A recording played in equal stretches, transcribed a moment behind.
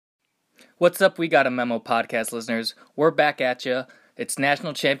What's up, We Got a Memo podcast listeners? We're back at ya. It's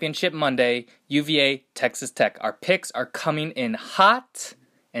National Championship Monday, UVA, Texas Tech. Our picks are coming in hot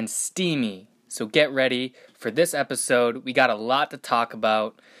and steamy, so get ready for this episode. We got a lot to talk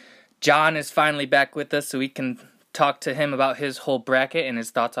about. John is finally back with us, so we can talk to him about his whole bracket and his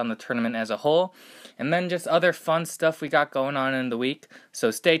thoughts on the tournament as a whole, and then just other fun stuff we got going on in the week.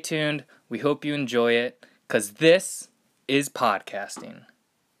 So stay tuned. We hope you enjoy it, because this is podcasting.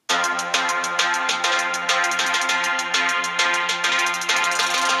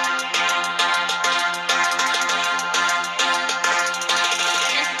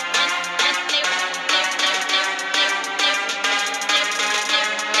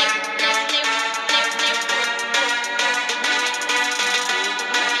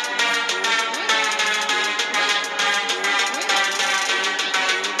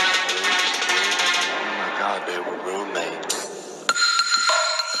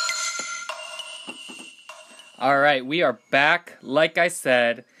 All right, we are back. Like I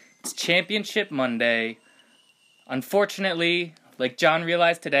said, it's Championship Monday. Unfortunately, like John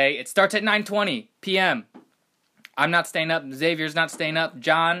realized today, it starts at 9:20 p.m. I'm not staying up. Xavier's not staying up.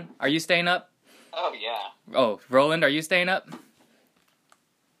 John, are you staying up? Oh, yeah. Oh, Roland, are you staying up?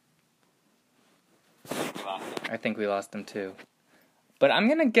 I think we lost him too. But I'm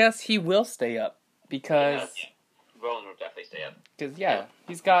going to guess he will stay up because... Yeah. Roland will definitely stay up. Because, yeah,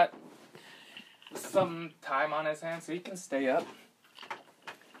 he's got some time on his hands, so he can stay up.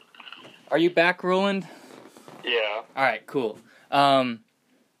 Are you back, Roland? Yeah. All right, cool. Are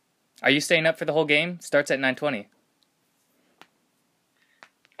you staying up for the whole game? Starts at 9:20.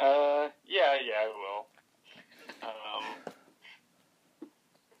 Yeah, I will.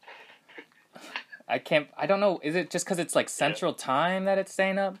 I don't know, is it just because it's like Central Time that it's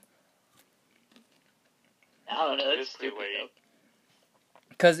staying up? I don't know, it's stupid late.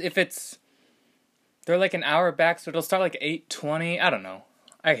 Because if it's... They're like an hour back, so it'll start like 8:20. I don't know.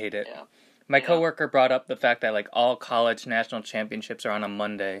 I hate it. Yeah. My coworker brought up the fact that like all college national championships are on a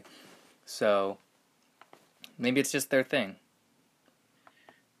Monday. So maybe it's just their thing.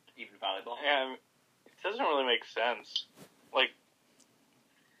 Even volleyball? Yeah, it doesn't really make sense. Like,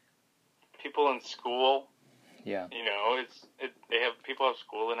 people in school, Yeah. you know, people have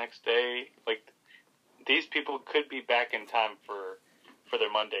school the next day. Like, these people could be back in time for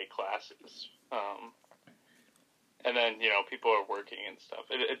their Monday classes. And then, you know, people are working and stuff.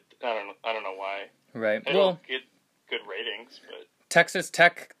 I don't know why. Right. It'll get good ratings, but Texas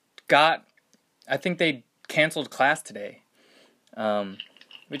Tech I think they canceled class today,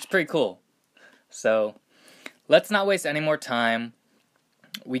 which is pretty cool. So let's not waste any more time.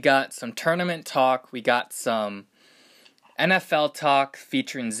 We got some tournament talk. We got some NFL talk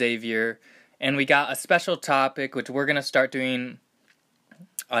featuring Xavier. And we got a special topic, which we're going to start doing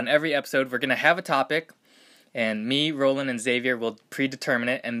on every episode. We're going to have a topic, and me, Roland, and Xavier will predetermine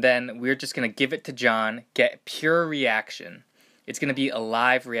it, and then we're just going to give it to John, get pure reaction. It's going to be a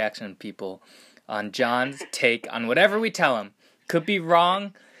live reaction, people, on John's take on whatever we tell him. Could be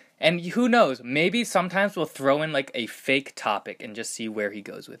wrong, and who knows, maybe sometimes we'll throw in like a fake topic and just see where he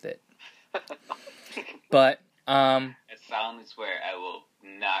goes with it. But, It's sounds where I will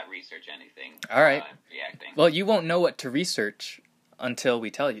not research anything. All right. Reacting. Well, you won't know what to research until we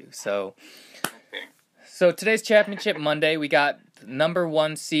tell you, so... Fair. So today's Championship Monday, we got number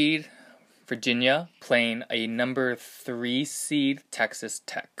 1 seed Virginia playing a number 3 seed Texas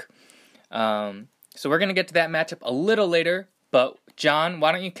Tech. So we're going to get to that matchup a little later, but John,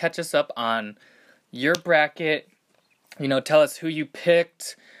 why don't you catch us up on your bracket, you know, tell us who you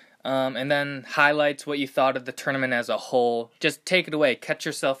picked, and then highlights what you thought of the tournament as a whole. Just take it away, catch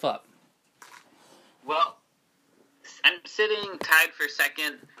yourself up. Well, I'm sitting tied for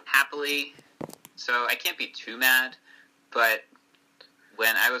second, happily, so I can't be too mad, but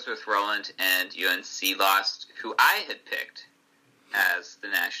when I was with Roland and UNC lost, who I had picked as the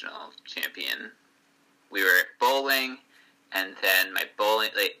national champion, we were bowling, and then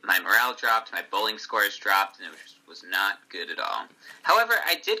my morale dropped, my bowling scores dropped, and it was not good at all. However,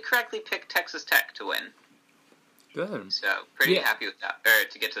 I did correctly pick Texas Tech to win. Good. So, pretty happy with that, or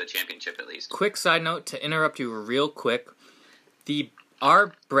to get to the championship at least. Quick side note to interrupt you real quick.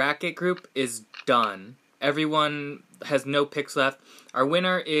 Our bracket group is done. Everyone has no picks left. Our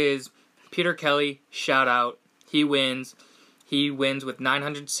winner is Peter Kelly. Shout out. He wins. He wins with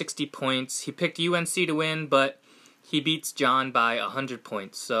 960 points. He picked UNC to win, but he beats John by 100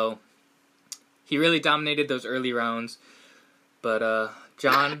 points. So he really dominated those early rounds. But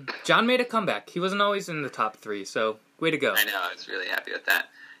John made a comeback. He wasn't always in the top 3, so way to go. I know, I was really happy with that.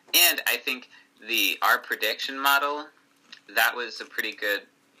 And I think our prediction model, that was a pretty good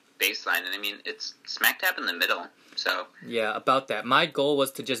baseline, and I mean, it's smack dab in the middle, so... Yeah, about that. My goal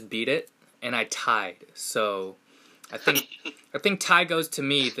was to just beat it, and I tied, so I think tie goes to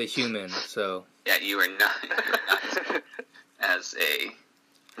me, the human, so... Yeah, you are not as a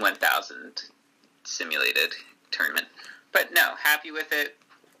 1,000 simulated tournament. But no, happy with it,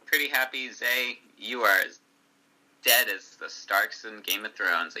 pretty happy. Zay, you are as dead as the Starks in Game of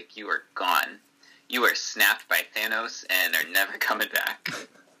Thrones, like, you are gone. You are snapped by Thanos and are never coming back.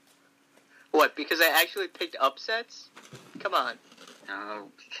 What, because I actually picked upsets? Come on. No,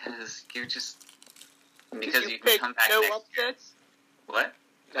 because you just... Because you can picked come back no next year. upsets? What?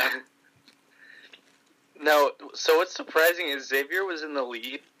 No, so what's surprising is Xavier was in the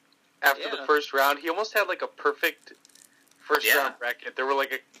lead after the first round. He almost had, like, a perfect first round bracket. There were,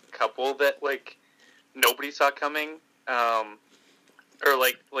 like, a couple that, like, nobody saw coming. Or,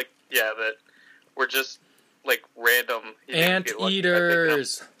 that were just, like, random.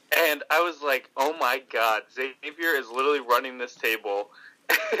 Anteaters! And I was like, oh my god, Xavier is literally running this table.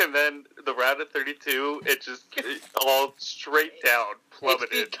 And then the round of 32, it all straight down plummeted.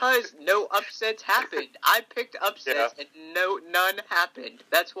 It's because no upsets happened. I picked upsets and none happened.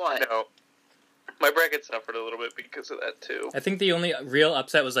 That's why. No. My bracket suffered a little bit because of that too. I think the only real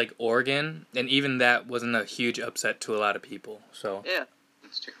upset was like Oregon, and even that wasn't a huge upset to a lot of people. So yeah,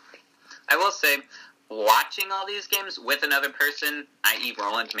 that's true. I will say, watching all these games with another person, i.e.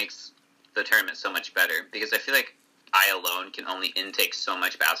 Roland, makes the tournament so much better, because I feel like I alone can only intake so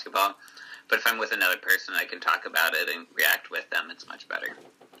much basketball, but if I'm with another person, I can talk about it and react with them. It's much better.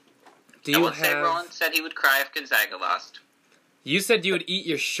 I will say Roland said he would cry if Gonzaga lost. You said you would eat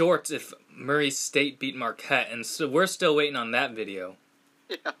your shorts if Murray State beat Marquette, and so we're still waiting on that video.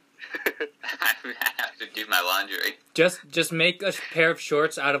 Yeah. I have to do my laundry. Just make a pair of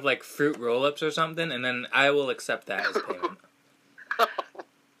shorts out of like fruit roll-ups or something, and then I will accept that as payment.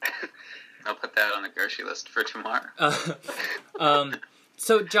 I'll put that on the grocery list for tomorrow.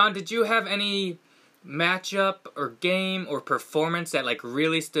 So, John, did you have any matchup or game or performance that like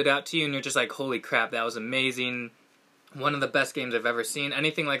really stood out to you, and you're just like, holy crap, that was amazing, one of the best games I've ever seen?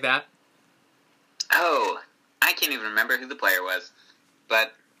 Anything like that? Oh, I can't even remember who the player was,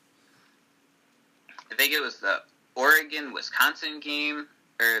 but I think it was the Oregon-Wisconsin game,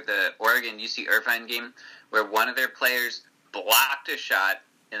 or the Oregon-UC Irvine game, where one of their players blocked a shot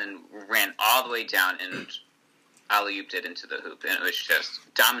and then ran all the way down and alley-ooped it into the hoop. And it was just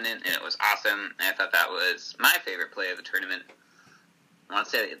dominant, and it was awesome. And I thought that was my favorite play of the tournament. I want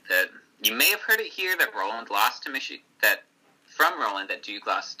to say that you may have heard it here that Roland lost to Michigan, that Duke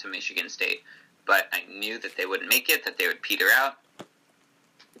lost to Michigan State, but I knew that they wouldn't make it, that they would peter out.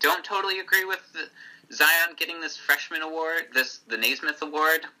 Don't totally agree with Zion getting this freshman award, the Naismith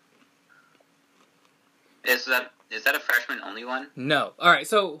Award. Is that a freshman-only one? No. All right,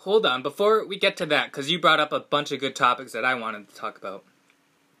 so hold on. Before we get to that, because you brought up a bunch of good topics that I wanted to talk about.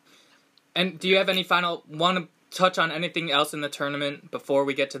 And do you have any want to touch on anything else in the tournament before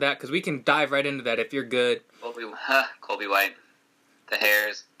we get to that? Because we can dive right into that if you're good. Colby White. The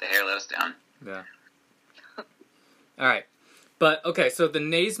hair let us down. Yeah. All right. But, okay, so the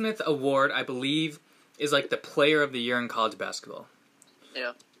Naismith Award, I believe, is like the player of the year in college basketball.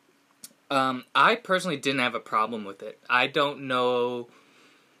 Yeah. I personally didn't have a problem with it. I don't know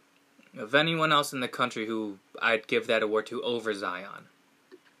of anyone else in the country who I'd give that award to over Zion.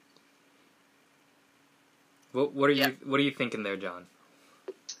 What are you thinking there, John?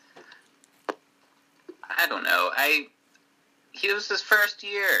 I don't know. He was his first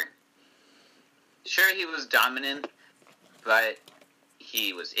year. Sure, he was dominant, but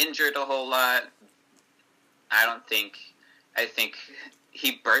he was injured a whole lot. I think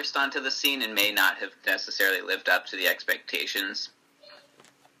he burst onto the scene and may not have necessarily lived up to the expectations.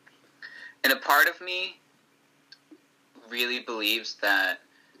 And a part of me really believes that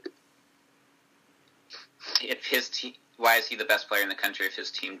if his team, why is he the best player in the country if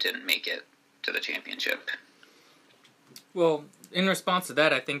his team didn't make it to the championship? Well, in response to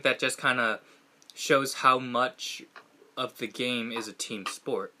that, I think that just kind of shows how much of the game is a team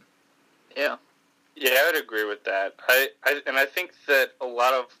sport. Yeah. Yeah, I would agree with that. I think that a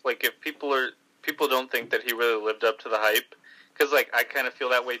lot of, like, if people don't think that he really lived up to the hype, because, like, I kind of feel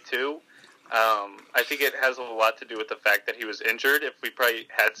that way too. I think it has a lot to do with the fact that he was injured. If we probably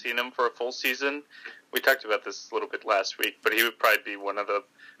had seen him for a full season, we talked about this a little bit last week, but he would probably be one of the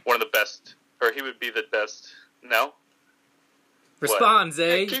best, or he would be the best. No. Responds,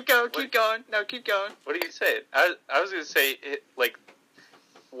 eh? Keep going. No, keep going. What do you say? I was going to say,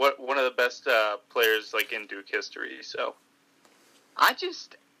 one of the best players, like, in Duke history, so.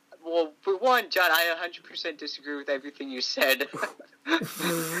 Well, for one, John, I 100% disagree with everything you said.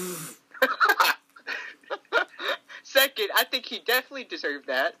 Second, I think he definitely deserved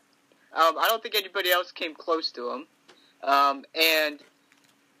that. I don't think anybody else came close to him. And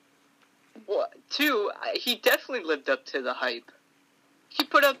well, two, he definitely lived up to the hype. He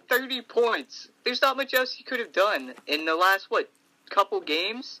put up 30 points. There's not much else he could have done in the last, couple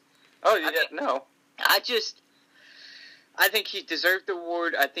games? Oh, yeah, no. I think he deserved the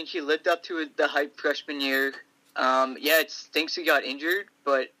award. I think he lived up to the hype freshman year. Yeah, it stinks he got injured,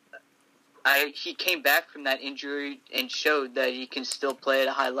 but he came back from that injury and showed that he can still play at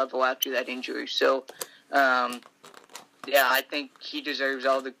a high level after that injury. So, yeah, I think he deserves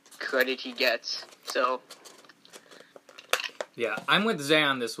all the credit he gets. So, Yeah, I'm with Zay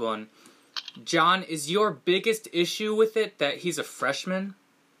on this one. John, is your biggest issue with it that he's a freshman?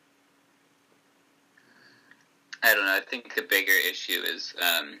 I don't know. I think the bigger issue is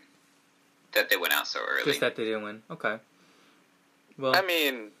that they went out so early. Just that they didn't win. Okay. Well, I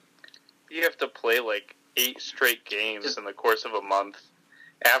mean, you have to play 8 straight games in the course of a month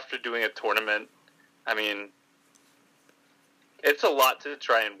after doing a tournament. I mean, it's a lot to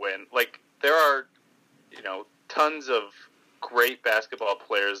try and win. There are, tons of great basketball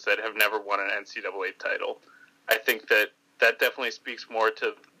players that have never won an NCAA title. I think that definitely speaks more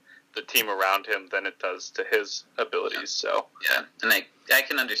to the team around him than it does to his abilities. So yeah, and I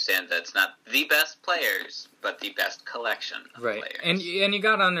can understand that it's not the best players, but the best collection of right. players. And you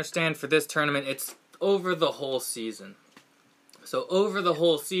got to understand, for this tournament, it's over the whole season. So over the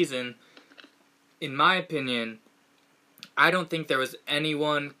whole season, in my opinion, I don't think there was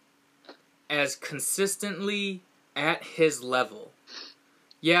anyone as consistently at his level.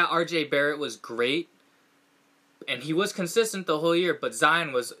 Yeah, RJ Barrett was great, and he was consistent the whole year, but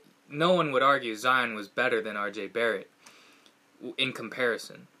no one would argue Zion was better than RJ Barrett in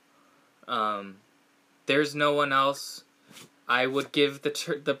comparison. There's no one else I would give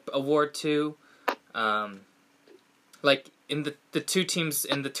the award to. In the two teams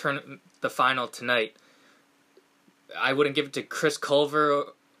in the final tonight, I wouldn't give it to Chris Culver,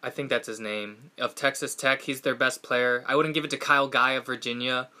 I think that's his name, of Texas Tech. He's their best player. I wouldn't give it to Kyle Guy of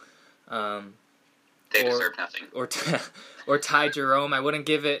Virginia. They deserve nothing. Or Ty Jerome. I wouldn't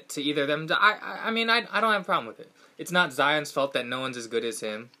give it to either of them. I mean, I don't have a problem with it. It's not Zion's fault that no one's as good as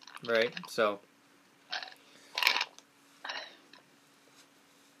him, right? So.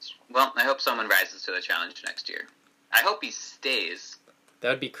 Well, I hope someone rises to the challenge next year. I hope he stays. That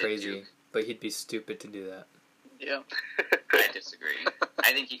would be crazy, but he'd be stupid to do that. Yeah. I disagree.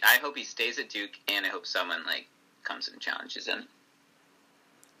 I hope he stays at Duke, and I hope someone comes and challenges him.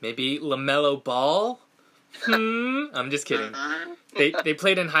 Maybe LaMelo Ball? I'm just kidding. They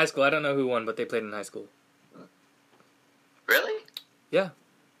played in high school. I don't know who won, but they played in high school. Really? Yeah.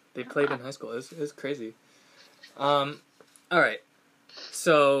 They played in high school. It was crazy. Alright.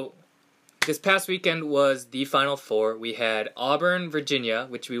 So, this past weekend was the Final Four. We had Auburn, Virginia,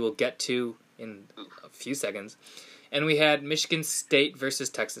 which we will get to in a few seconds. And we had Michigan State versus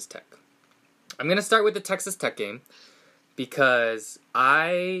Texas Tech. I'm going to start with the Texas Tech game because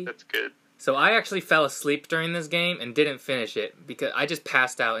That's good. So I actually fell asleep during this game and didn't finish it because I just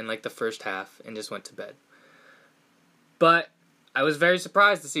passed out in the first half and just went to bed. But I was very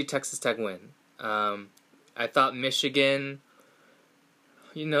surprised to see Texas Tech win. I thought Michigan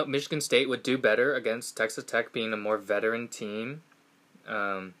State would do better against Texas Tech being a more veteran team.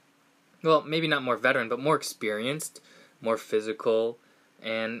 Well, maybe not more veteran, but more experienced, more physical,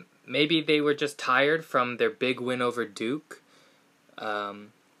 and maybe they were just tired from their big win over Duke.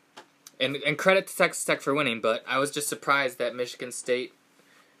 And credit to Texas Tech for winning, but I was just surprised that Michigan State...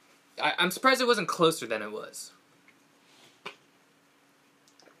 I'm surprised it wasn't closer than it was.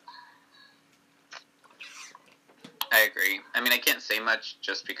 I agree. I mean, I can't say much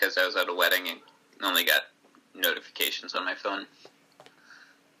just because I was at a wedding and only got notifications on my phone.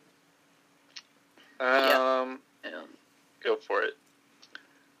 Yeah. Go for it.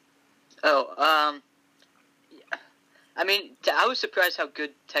 I mean, I was surprised how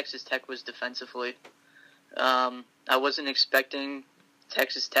good Texas Tech was defensively. I wasn't expecting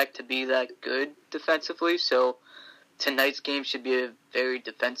Texas Tech to be that good defensively, so tonight's game should be a very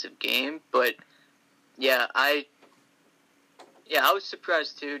defensive game. But yeah, I was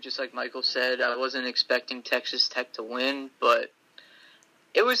surprised too. Just like Michael said, I wasn't expecting Texas Tech to win, but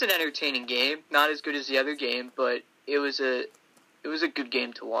it was an entertaining game. Not as good as the other game, but it was a good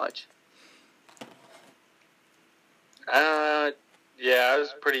game to watch. Yeah, I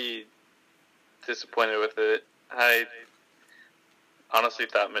was pretty disappointed with it. I honestly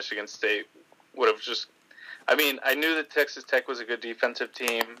thought Michigan State would have I mean, I knew that Texas Tech was a good defensive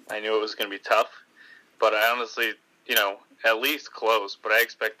team. I knew it was going to be tough, but I honestly, at least close. But I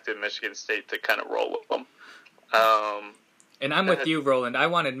expected Michigan State to kind of roll with them. And I'm with you, Roland. I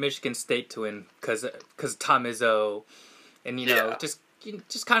wanted Michigan State to win because Tom Izzo, and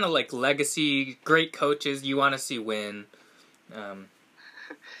just kind of like legacy, great coaches you want to see win.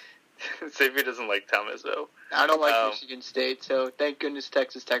 Xavier doesn't like Tom Izzo. I don't like Michigan State, so thank goodness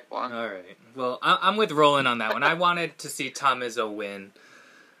Texas Tech won. All right. Well, I'm with Roland on that one. I wanted to see Tom Izzo win,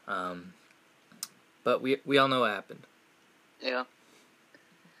 but we all know what happened. Yeah.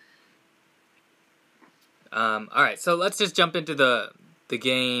 All right, so let's just jump into the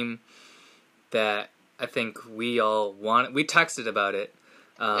game that I think we all want. We texted about it.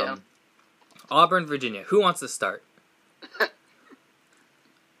 Auburn, Virginia. Who wants to start?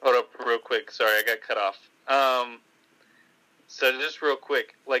 Hold up real quick. Sorry, I got cut off. So just real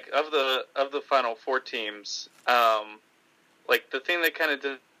quick, like of the final four teams, like the thing that kind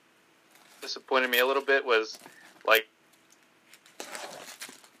of disappointed me a little bit was like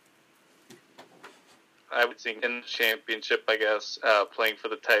I would think in the championship, I guess, playing for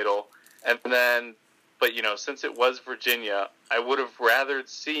the title, and then, but since it was Virginia, I would have rather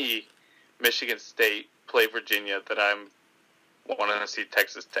see Michigan State play Virginia than I'm wanting to see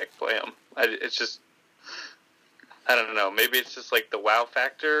Texas Tech play them. It's just, I don't know. Maybe it's just like the wow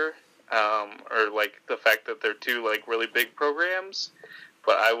factor, or like the fact that they're two like really big programs.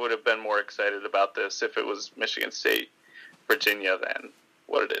 But I would have been more excited about this if it was Michigan State, Virginia than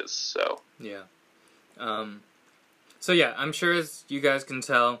what it is. So yeah. So yeah, I'm sure as you guys can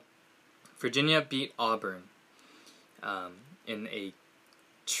tell, Virginia beat Auburn in a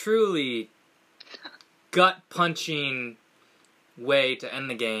truly gut-punching way to end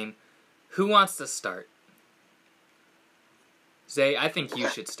the game. Who wants to start? Zay, I think you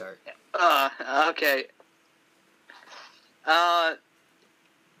should start. Okay. I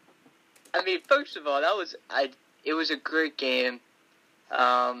mean, first of all, it was a great game.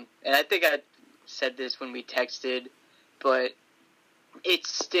 And I think I said this when we texted, but it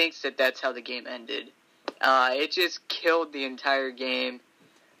stinks that that's how the game ended. It just killed the entire game.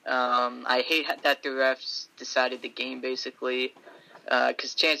 I hate that the refs decided the game, basically,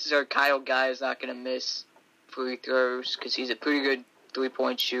 because chances are Kyle Guy is not going to miss free throws because he's a pretty good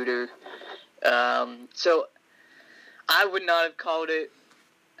three-point shooter. So I would not have called it.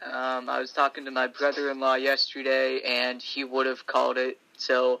 I was talking to my brother-in-law yesterday, and he would have called it.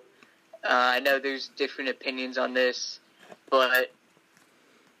 So I know there's different opinions on this, but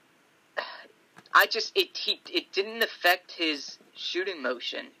it didn't affect his shooting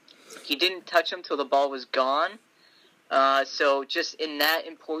motion. He didn't touch him till the ball was gone. So just in that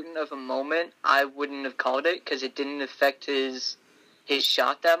important of a moment, I wouldn't have called it because it didn't affect his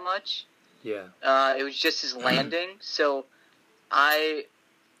shot that much. Yeah. It was just his landing. So I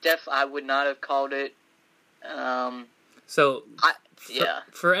would not have called it.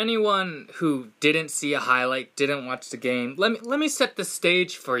 For anyone who didn't see a highlight, didn't watch the game, let me set the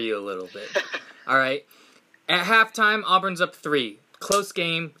stage for you a little bit. All right. At halftime, Auburn's up 3. Close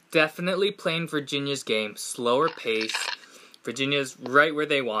game, definitely playing Virginia's game, slower pace. Virginia's right where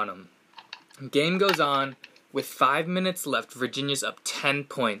they want them. Game goes on. With 5 minutes left, Virginia's up 10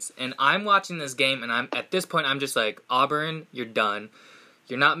 points. And I'm watching this game, and at this point, I'm just like, Auburn, you're done.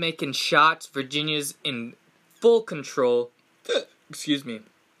 You're not making shots. Virginia's in full control. Excuse me.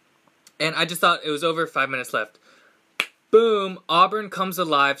 And I just thought it was over, 5 minutes left. Boom, Auburn comes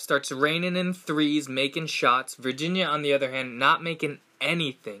alive, starts raining in threes, making shots. Virginia, on the other hand, not making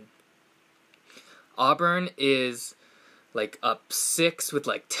anything. Auburn is like up 6 with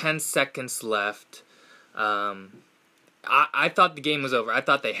like 10 seconds left. I thought the game was over. I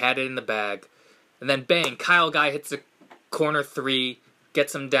thought they had it in the bag. And then bang, Kyle Guy hits a corner 3,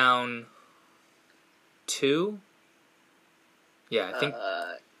 gets them down 2. Yeah, I think.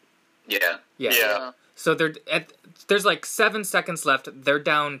 Yeah. So there's like 7 seconds left. They're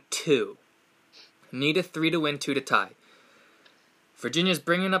down 2. Need a 3 to win, 2 to tie. Virginia's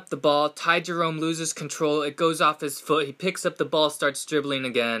bringing up the ball. Ty Jerome loses control. It goes off his foot. He picks up the ball, starts dribbling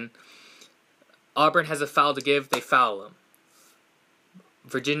again. Auburn has a foul to give. They foul him.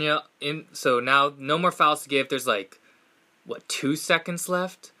 Virginia, so now no more fouls to give. There's 2 seconds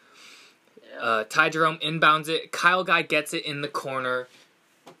left? Yeah. Ty Jerome inbounds it. Kyle Guy gets it in the corner.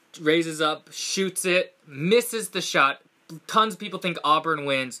 Raises up, shoots it, misses the shot. Tons of people think Auburn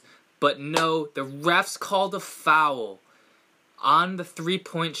wins. But no, the refs called a foul on the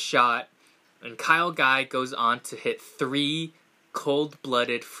 3-point shot. And Kyle Guy goes on to hit 3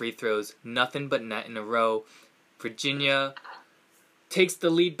 cold-blooded free throws, nothing but net in a row. Virginia takes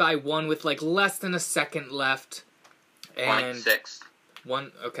the lead by 1 with like less than a second left. And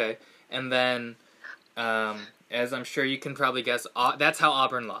 0.6. Okay. And then, as I'm sure you can probably guess, that's how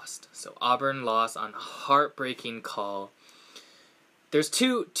Auburn lost. So Auburn lost on a heartbreaking call. There's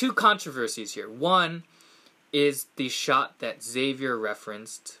two controversies here. One is the shot that Xavier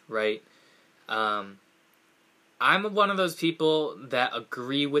referenced, right? I'm one of those people that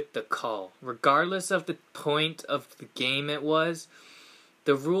agree with the call. Regardless of the point of the game it was,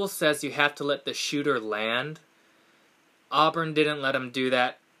 the rule says you have to let the shooter land. Auburn didn't let him do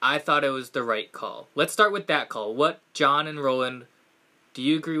that. I thought it was the right call. Let's start with that call. John and Roland, do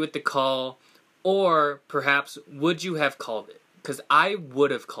you agree with the call? Or perhaps, would you have called it? Because I would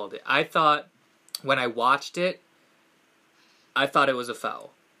have called it. I thought, when I watched it, I thought it was a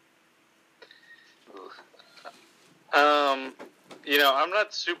foul. I'm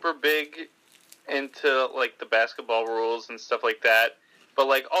not super big into, like, the basketball rules and stuff like that. But,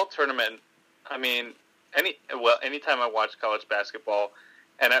 like, all tournament, I mean, anytime I watch college basketball,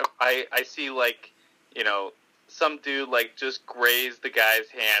 and I see, like, some dude, like, just graze the guy's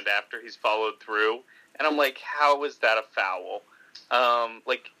hand after he's followed through, and I'm like, how is that a foul?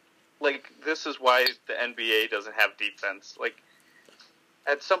 Like, this is why the NBA doesn't have defense. Like,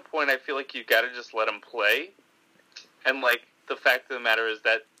 at some point, I feel like you got to just let him play. And, like, the fact of the matter is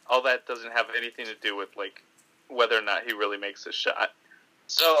that all that doesn't have anything to do with, like, whether or not he really makes a shot.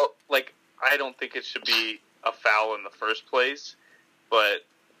 So, like, I don't think it should be a foul in the first place, but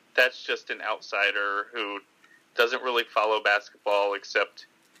that's just an outsider who doesn't really follow basketball except,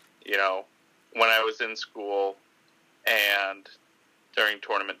 when I was in school and during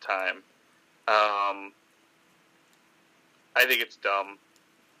tournament time. I think it's dumb.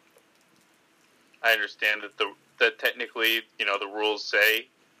 I understand that technically, the rules say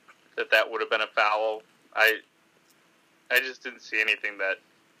that would have been a foul. I just didn't see anything that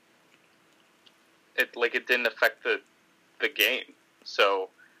it didn't affect the game. So,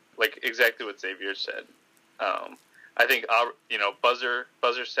 like, exactly what Xavier said. I think buzzer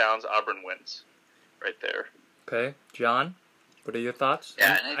sounds, Auburn wins right there. Okay, John, what are your thoughts?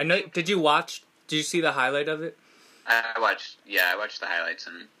 Yeah, I know. Did you see the highlight of it? I watched the highlights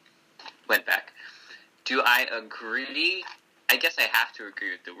and went back. Do I agree? I guess I have to agree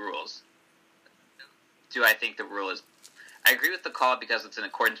with the rules. Do I think the rule is... I agree with the call because it's in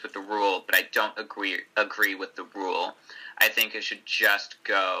accordance with the rule, but I don't agree with the rule. I think it should just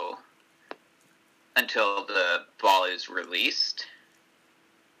go until the ball is released.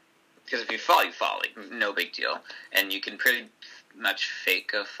 Because if you fall, you fall. Like, no big deal. And you can pretty much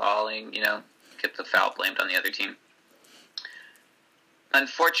fake a falling, get the foul blamed on the other team.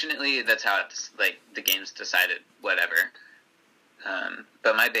 Unfortunately, that's how the game's decided, whatever.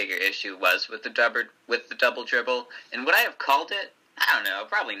 But my bigger issue was with the double dribble. And would I have called it? I don't know.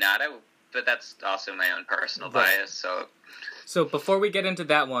 Probably not. But that's also my own personal bias. So before we get into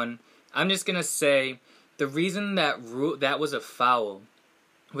that one, I'm just going to say the reason that was a foul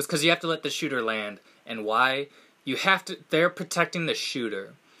was because you have to let the shooter land. And why? They're protecting the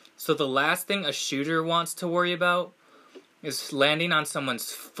shooter. So the last thing a shooter wants to worry about is landing on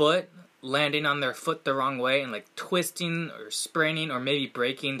someone's foot, landing on their foot the wrong way, and, like, twisting or spraining or maybe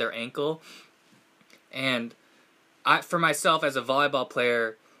breaking their ankle. And for myself as a volleyball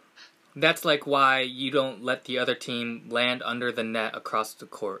player, that's, like, why you don't let the other team land under the net across the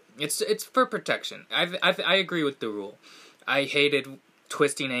court. It's for protection. I agree with the rule. I hated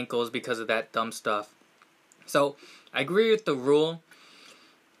twisting ankles because of that dumb stuff. So I agree with the rule,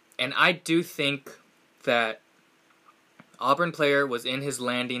 and I do think that Auburn player was in his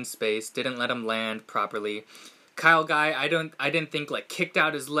landing space, didn't let him land properly. Kyle Guy, I didn't think, like, kicked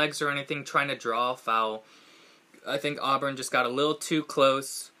out his legs or anything trying to draw a foul. I think Auburn just got a little too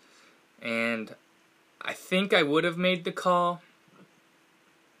close, and I think I would have made the call.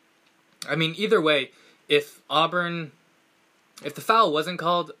 I mean, either way, if the foul wasn't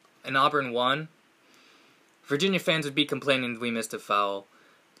called and Auburn won, Virginia fans would be complaining we missed a foul.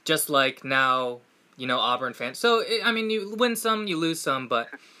 Just like now, Auburn fans. So, you win some, you lose some, but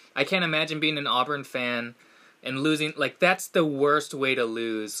I can't imagine being an Auburn fan and losing. Like, that's the worst way to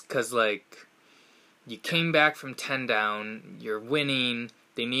lose, because, like, you came back from 10 down, you're winning,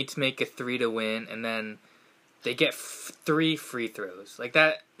 they need to make a 3 to win, and then they get 3 free throws. Like,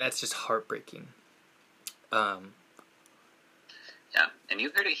 that's just heartbreaking. Yeah, and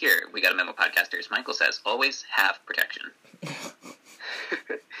you heard it here. We got a memo, podcasters. Michael says, always have protection.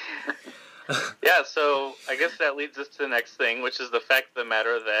 Yeah, so I guess that leads us to the next thing, which is the fact of the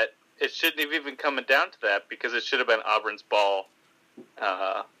matter that it shouldn't have even come down to that, because it should have been Auburn's ball.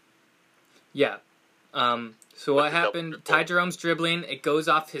 Yeah. So what What's the double happened? dribble? Ty Jerome's dribbling. It goes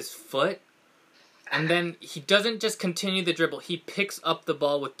off his foot. And then he doesn't just continue the dribble. He picks up the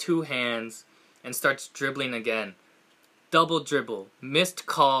ball with two hands and starts dribbling again. Double dribble. Missed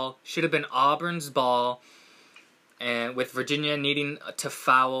call. Should have been Auburn's ball. And with Virginia needing to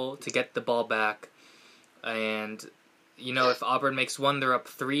foul to get the ball back. And, if Auburn makes one, they're up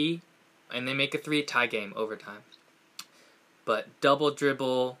 3. And they make a 3, tie game, overtime. But double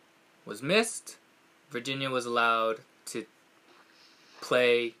dribble was missed. Virginia was allowed to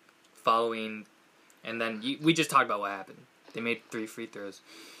play following. And then we just talked about what happened. They made 3 free throws.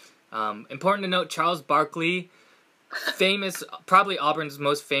 Important to note, Charles Barkley, famous, probably Auburn's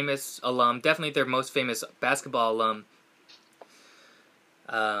most famous alum, definitely their most famous basketball alum,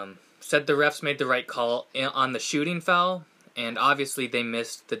 said the refs made the right call on the shooting foul, and obviously they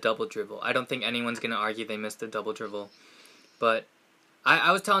missed the double dribble. I don't think anyone's going to argue they missed the double dribble. But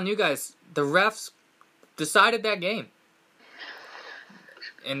I was telling you guys, the refs decided that game.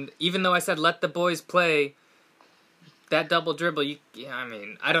 And even though I said let the boys play, that double dribble,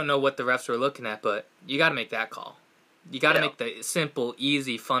 I don't know what the refs were looking at, but you got to make that call. You got to make the simple,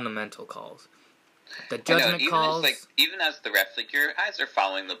 easy, fundamental calls. The judgment calls. Even as the ref, your eyes are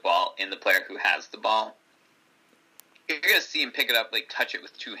following the ball in the player who has the ball. You're gonna see him pick it up, touch it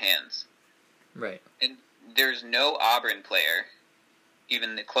with 2 hands. Right. And there's no Auburn player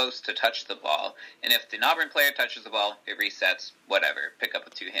even close to touch the ball. And if the Auburn player touches the ball, it resets, whatever, pick up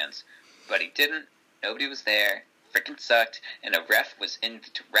with 2 hands. But he didn't. Nobody was there. Freaking sucked. And a ref was in the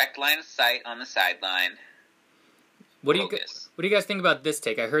direct line of sight on the sideline. What do you guys think about this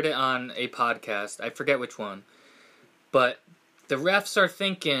take? I heard it on a podcast. I forget which one. But the refs are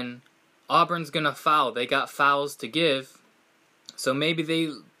thinking Auburn's going to foul. They got fouls to give. So maybe they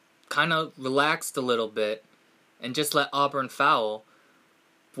kind of relaxed a little bit and just let Auburn foul.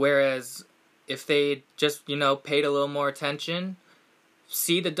 Whereas if they just, paid a little more attention,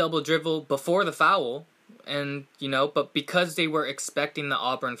 see the double dribble before the foul, and, but because they were expecting the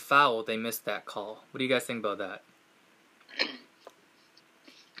Auburn foul, they missed that call. What do you guys think about that?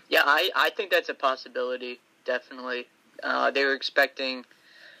 Yeah, I think that's a possibility, definitely. They were expecting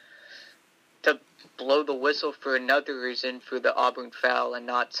to blow the whistle for another reason for the Auburn foul and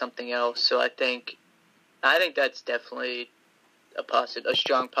not something else. So I think that's definitely a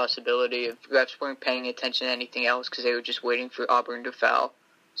strong possibility if refs weren't paying attention to anything else because they were just waiting for Auburn to foul.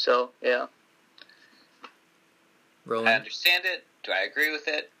 So, yeah. Roland? I understand it. Do I agree with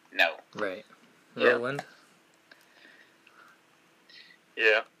it? No. Right. Yeah. Roland?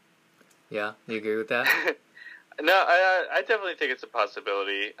 Yeah. Yeah, you agree with that? No, I definitely think it's a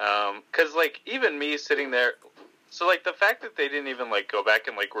possibility. Because, even me sitting there... So, the fact that they didn't even, go back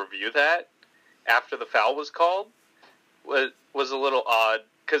and, review that after the foul was called was a little odd.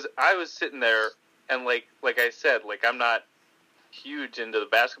 Because I was sitting there, and, like I said, I'm not huge into the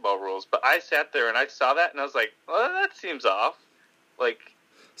basketball rules, but I sat there and I saw that, and I was like, well, that seems off.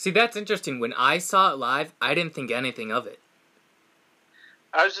 See, that's interesting. When I saw it live, I didn't think anything of it.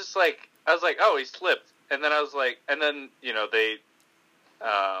 I was just oh, he slipped. And then I was like, they,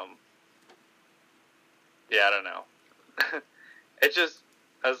 yeah, I don't know. It just,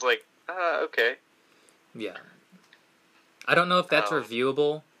 I was like, okay. Yeah. I don't know if that's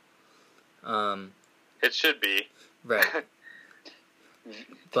reviewable. It should be. Right.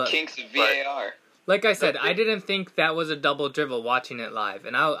 The kinks of VAR. Like I said, I didn't think that was a double dribble watching it live.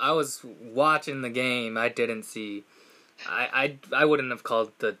 And I was watching the game. I didn't see... I wouldn't have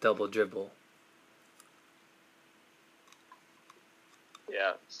called the double dribble.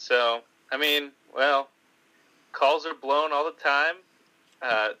 Yeah, so, calls are blown all the time.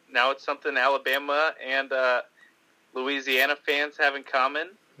 Now it's something Alabama and Louisiana fans have in common.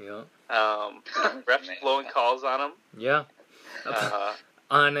 Yeah. Refs blowing calls on them. Yeah.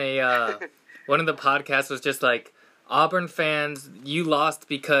 On one of the podcasts was just like, Auburn fans, you lost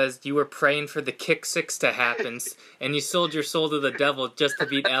because you were praying for the kick 6 to happen, and you sold your soul to the devil just to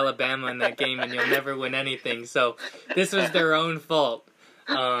beat Alabama in that game, and you'll never win anything. So this was their own fault.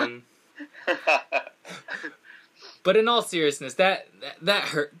 But in all seriousness, that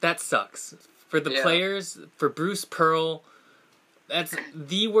hurt. That sucks for the players. For Bruce Pearl, that's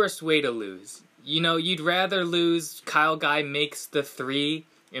the worst way to lose. You'd rather lose. Kyle Guy makes the 3,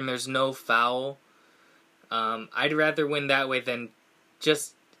 and there's no foul. I'd rather win that way than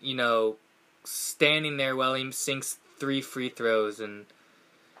just, standing there while he sinks 3 free throws and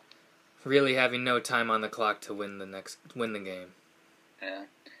really having no time on the clock to win the game. Yeah.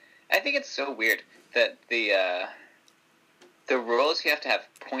 I think it's so weird that the rule is you have to have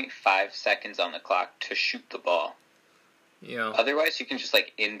 0.5 seconds on the clock to shoot the ball. You know. Otherwise, you can just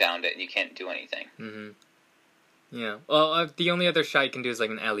like inbound it and you can't do anything. Mm-hmm. Yeah. Well, the only other shot you can do is like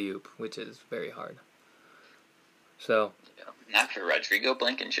an alley-oop, which is very hard. So. Not for Rodrigo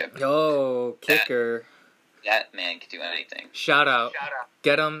Blankenship. Oh, kicker. That man can do anything. Shout out.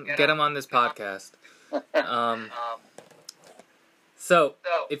 Get him on this podcast. So,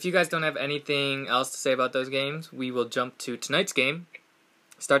 if you guys don't have anything else to say about those games, we will jump to tonight's game.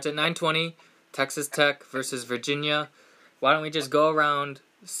 Starts at 9:20, Texas Tech versus Virginia. Why don't we just go around,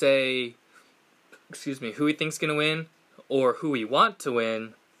 say, who we think's going to win, or who we want to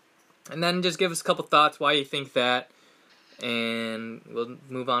win, and then just give us a couple thoughts why you think that, and we'll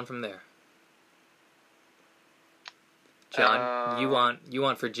move on from there. John, you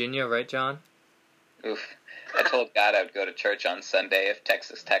want Virginia, right, John? Oof. I told God I would go to church on Sunday if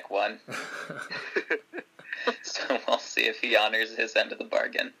Texas Tech won. So we'll see if he honors his end of the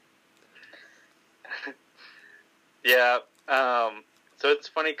bargain. Yeah. So it's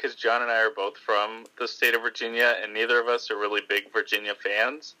funny because John and I are both from the state of Virginia, and neither of us are really big Virginia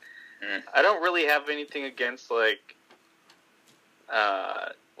fans. I don't really have anything against I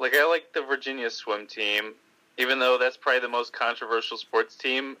like the Virginia swim team, even though that's probably the most controversial sports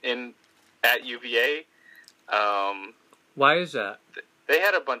team at UVA. Why is that? They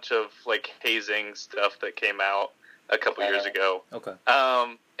had a bunch of hazing stuff that came out a couple years ago. Okay.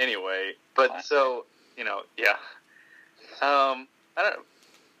 Anyway, but so yeah. I don't.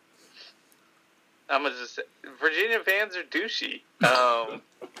 I'm gonna just say, Virginia fans are douchey.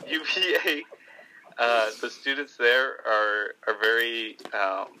 UVA, the students there are very.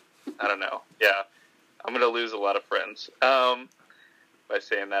 I don't know. Yeah, I'm gonna lose a lot of friends by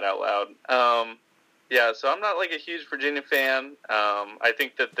saying that out loud. Yeah, so I'm not a huge Virginia fan. I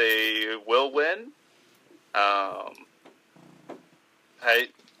think that they will win. I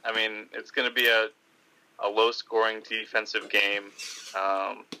mean, it's going to be a low-scoring defensive game.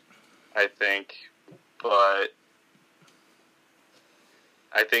 I think, but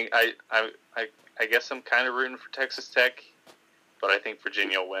I guess I'm kind of rooting for Texas Tech, but I think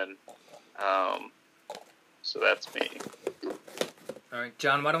Virginia will win. So that's me. All right,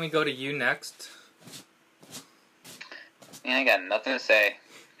 John, why don't we go to you next? Man, I got nothing to say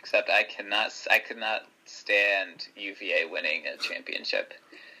except I could not stand UVA winning a championship.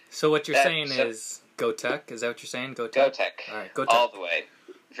 So what you're saying is go Tech? Is that what you're saying? Go Tech? Go Tech. All right, go Tech. All the way.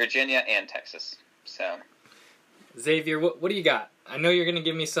 Virginia and Texas. So. Xavier, what do you got? I know you're going to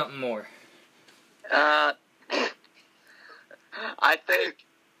give me something more. I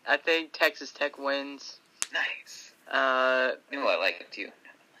think Texas Tech wins. Nice. I like it too.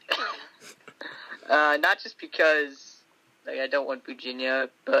 Not just because I don't want Virginia,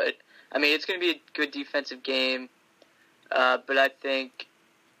 but I mean it's going to be a good defensive game. But I think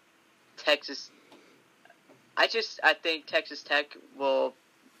I think Texas Tech will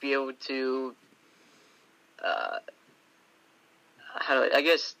be able to.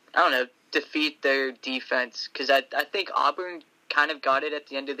 Defeat their defense, because I think Auburn kind of got it at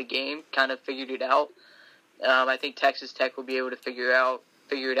the end of the game, kind of figured it out. I think Texas Tech will be able to figure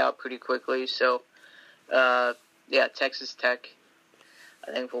it out pretty quickly. So, Texas Tech,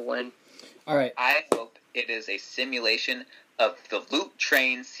 I think, will win. All right. I hope it is a simulation of the loot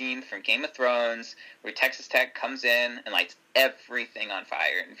train scene from Game of Thrones, where Texas Tech comes in and lights everything on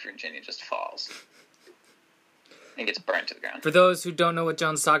fire, and Virginia just falls and gets burned to the ground. For those who don't know what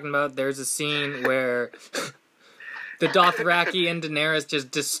John's talking about, there's a scene where the Dothraki and Daenerys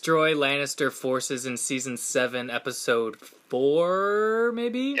just destroy Lannister forces in Season 7, Episode 4,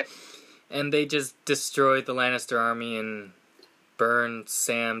 maybe? Yep. And they just destroy the Lannister army and burn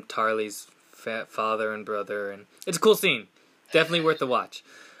Sam Tarly's father and brother. And it's a cool scene. Definitely worth the watch.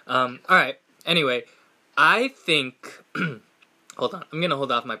 Alright, anyway, I think... hold on, I'm going to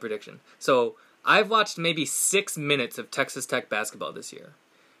hold off my prediction. So, I've watched maybe 6 minutes of Texas Tech basketball this year.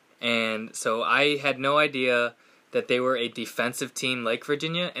 And so I had no idea that they were a defensive team like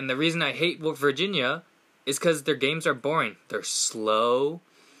Virginia. And the reason I hate Virginia is because their games are boring. They're slow.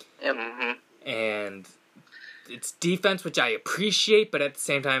 Yep. And it's defense, which I appreciate, but at the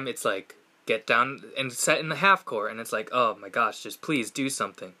same time, it's like, get down and set in the half court. And it's like, oh my gosh, just please do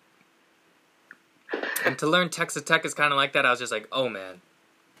something. And to learn Texas Tech is kind of like that. I was just like, oh man.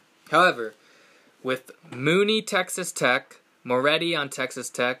 However, with Mooney, Texas Tech, Moretti on Texas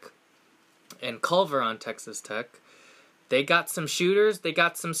Tech, and Culver on Texas Tech, they got some shooters, they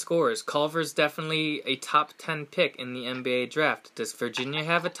got some scorers. Culver's definitely a top 10 pick in the NBA draft. Does Virginia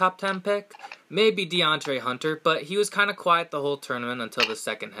have a top 10 pick? Maybe DeAndre Hunter, but he was kind of quiet the whole tournament until the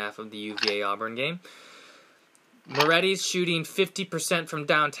second half of the UVA-Auburn game. Moretti's shooting 50% from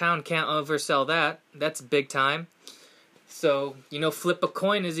downtown, can't oversell that. That's big time. So, flip a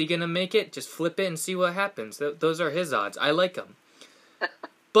coin. Is he going to make it? Just flip it and see what happens. Those are his odds. I like him.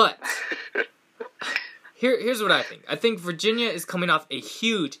 But here's what I think. I think Virginia is coming off a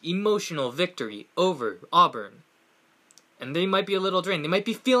huge emotional victory over Auburn. And they might be a little drained. They might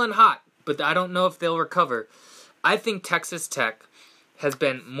be feeling hot, but I don't know if they'll recover. I think Texas Tech has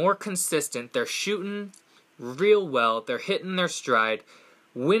been more consistent. They're shooting real well. They're hitting their stride,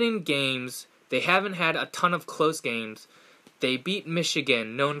 winning games. They haven't had a ton of close games. They beat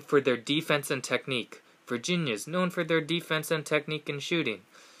Michigan, known for their defense and technique. Virginia's known for their defense and technique and shooting.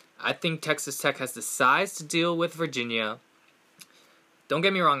 I think Texas Tech has the size to deal with Virginia. Don't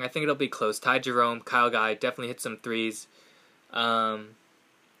get me wrong, I think it'll be close. Ty Jerome, Kyle Guy, definitely hit some threes.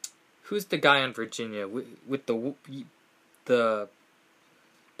 Who's the guy on Virginia with the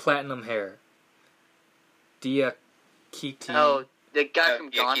platinum hair? Diakite. Oh, the guy from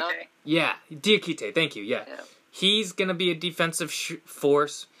Ghana? Diakite. Yeah, Diakite, thank you, yeah. He's going to be a defensive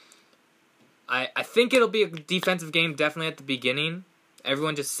force. I think it'll be a defensive game definitely at the beginning.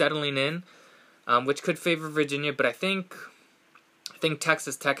 Everyone just settling in, which could favor Virginia. But I think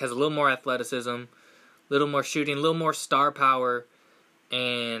Texas Tech has a little more athleticism, a little more shooting, a little more star power.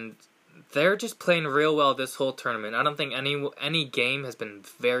 And they're just playing real well this whole tournament. I don't think any game has been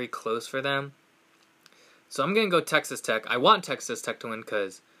very close for them. So I'm going to go Texas Tech. I want Texas Tech to win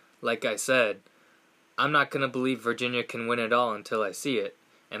because, like I said, I'm not going to believe Virginia can win it all until I see it.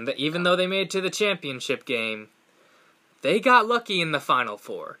 And even though they made it to the championship game, they got lucky in the Final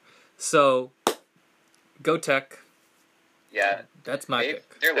Four. So, go Tech. Yeah. That's my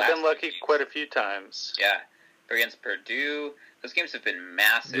pick. They've been lucky quite a few times. Yeah. Against Purdue, those games have been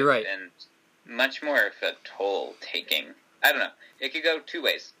massive. You're right. And much more of a toll-taking. I don't know. It could go two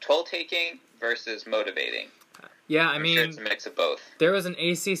ways. Toll-taking versus motivating. Yeah, I'm sure it's a mix of both. There was an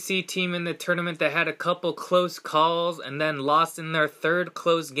ACC team in the tournament that had a couple close calls and then lost in their third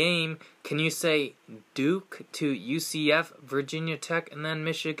close game. Can you say Duke to UCF, Virginia Tech, and then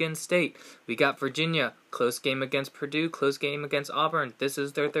Michigan State? We got Virginia, close game against Purdue, close game against Auburn. This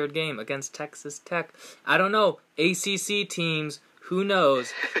is their third game against Texas Tech. I don't know. ACC teams, who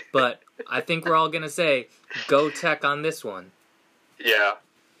knows? But I think we're all going to say, go Tech on this one. Yeah.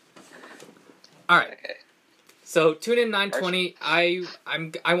 All right. Okay. So tune in 9:20. I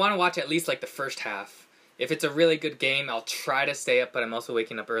want to watch at least like the first half. If it's a really good game, I'll try to stay up, but I'm also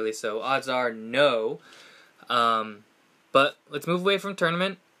waking up early, so odds are no. But let's move away from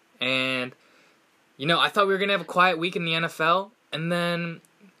tournament. And I thought we were gonna have a quiet week in the NFL, and then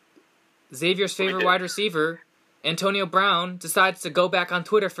Xavier's favorite wide receiver, Antonio Brown, decides to go back on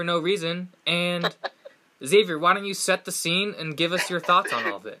Twitter for no reason. And Xavier, why don't you set the scene and give us your thoughts on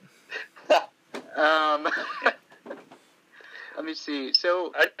all of it? Let me see.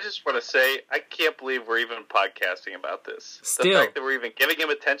 So I just want to say, I can't believe we're even podcasting about this. Still. The fact that we're even giving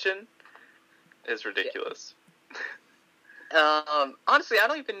him attention is ridiculous. honestly, I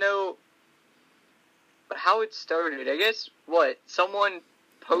don't even know how it started. I guess, someone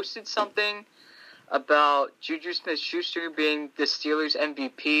posted something about Juju Smith-Schuster being the Steelers'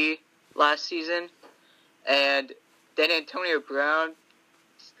 MVP last season, and then Antonio Brown,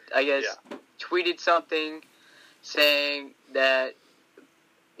 I guess, tweeted something saying that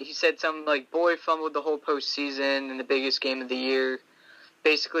he said something like, boy fumbled the whole postseason in the biggest game of the year,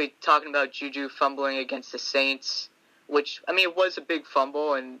 basically talking about Juju fumbling against the Saints, which, I mean, it was a big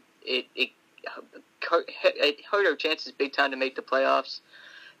fumble, and it hurt our chances big time to make the playoffs.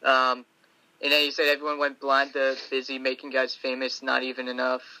 And then he said everyone went blind to busy making guys famous, not even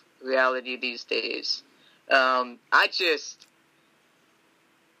enough reality these days. And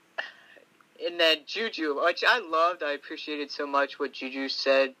then Juju, which I loved, I appreciated so much what Juju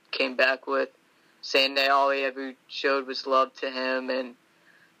said, came back with, saying that all he ever showed was love to him, and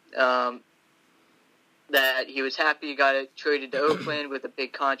that he was happy he got traded to Oakland with a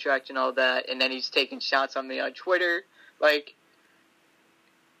big contract and all that, and then he's taking shots on me on Twitter. Like,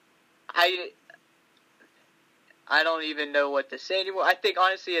 I don't even know what to say anymore. I think,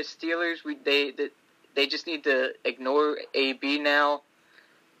 honestly, as Steelers, they just need to ignore AB now.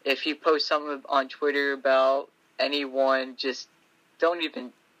 If he posts something on Twitter about anyone, just don't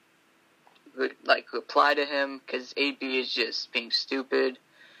even reply to him, because AB is just being stupid.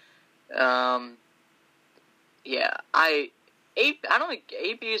 I don't think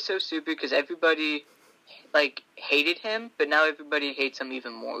AB is so stupid because everybody hated him, but now everybody hates him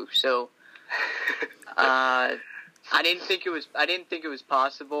even more. So I didn't think it was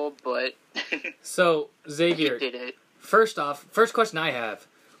possible, but So Xavier, he did it. First question I have.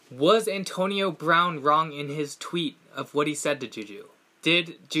 Was Antonio Brown wrong in his tweet of what he said to Juju?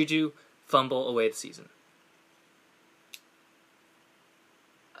 Did Juju fumble away the season?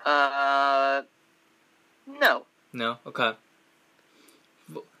 No. No? Okay.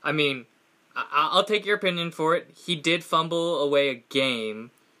 I mean, I'll take your opinion for it. He did fumble away a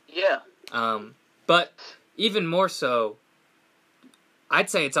game. Yeah. But even more so, I'd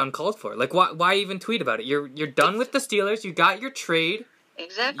say it's uncalled for. Like, why even tweet about it? You're done with the Steelers. You got your trade.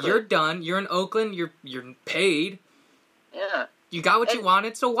 Exactly. You're done. You're in Oakland. You're paid. Yeah. You got what you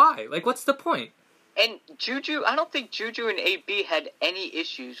wanted, so why? Like, what's the point? And Juju, I don't think Juju and AB had any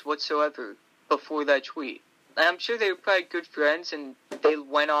issues whatsoever before that tweet. I'm sure they were probably good friends and they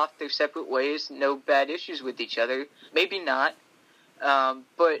went off their separate ways, no bad issues with each other. Maybe not.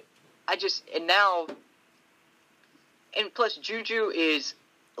 But and plus Juju is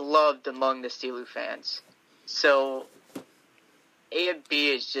loved among the Steeler fans. So AB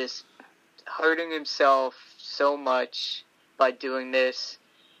is just hurting himself so much by doing this.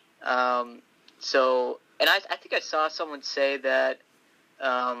 And I think I saw someone say that,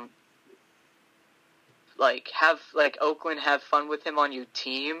 Oakland have fun with him on your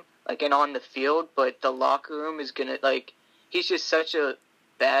team, and on the field, but the locker room is gonna, he's just such a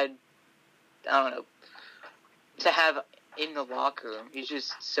bad, I don't know, to have in the locker room. He's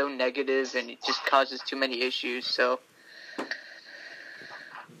just so negative and it just causes too many issues, so,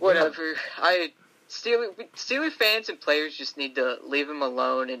 whatever. Steeler fans and players just need to leave him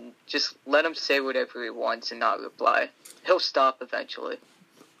alone and just let him say whatever he wants and not reply. He'll stop eventually.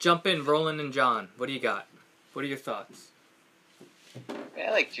 Jump in, Roland and John. What do you got? What are your thoughts?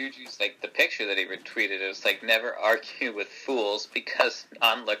 I like Juju's, the picture that he retweeted. It was never argue with fools because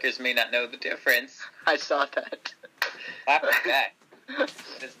onlookers may not know the difference. I saw that. Laugh at that.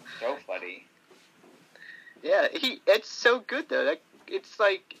 It's so funny. Yeah, it's so good though.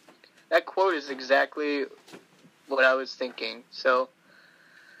 That quote is exactly what I was thinking. So,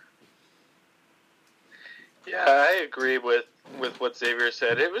 yeah, I agree with what Xavier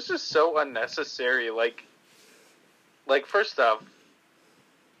said. It was just so unnecessary. First off,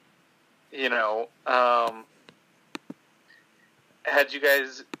 had you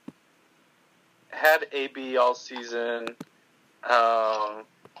guys had AB all season,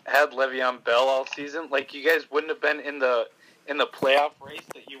 had Le'Veon Bell all season, you guys wouldn't have been in the playoff race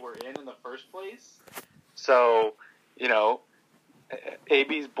that you were in the first place. So,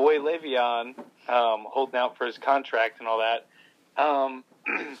 AB's boy Le'Veon, holding out for his contract and all that.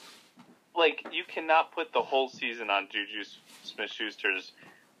 You cannot put the whole season on Juju Smith-Schuster's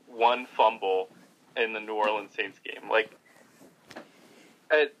one fumble in the New Orleans Saints game.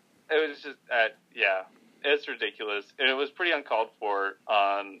 It was just, it's ridiculous. And it was pretty uncalled for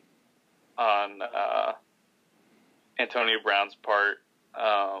on Antonio Brown's part,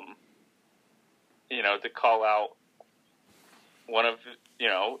 to call out one of,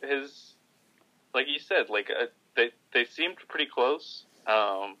 his, like you said, they seemed pretty close.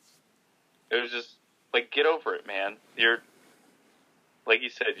 It was just, get over it, man. You're, like you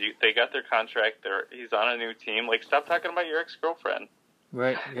said, they got their contract, he's on a new team. Stop talking about your ex-girlfriend.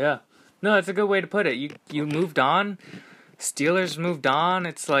 Right, yeah. No, that's a good way to put it. You moved on. Steelers moved on.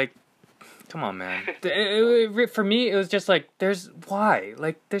 It's come on, man. For me, it was just why?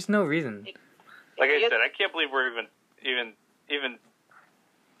 There's no reason. Like I said, I can't believe we're even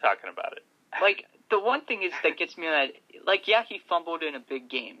talking about it. The one thing that gets me on that, yeah, he fumbled in a big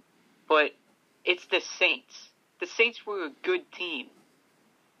game, but it's the Saints. The Saints were a good team.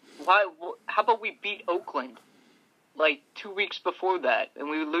 How about we beat Oakland, 2 weeks before that, and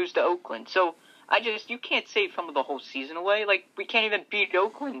we would lose to Oakland? So, you can't say fumble the whole season away. We can't even beat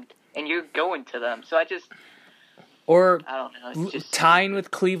Oakland, and you're going to them. So or I don't know. It's just tying with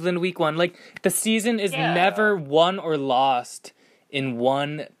Cleveland week 1. The season is never won or lost in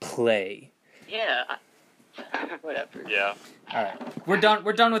one play. Yeah. Whatever. Yeah. All right. We're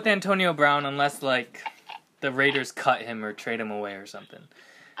done with Antonio Brown unless the Raiders cut him or trade him away or something.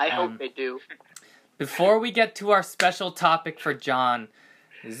 I hope they do. Before we get to our special topic for John,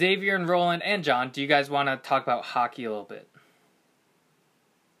 Xavier and Roland and John, do you guys want to talk about hockey a little bit?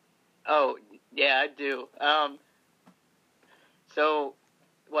 Oh, yeah, I do. So,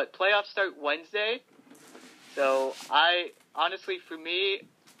 playoffs start Wednesday? So, honestly, for me,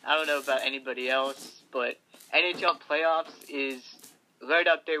 I don't know about anybody else, but NHL playoffs is right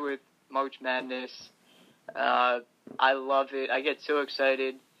up there with March Madness. I love it. I get so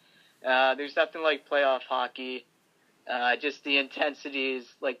excited. There's nothing like playoff hockey. Just the intensity is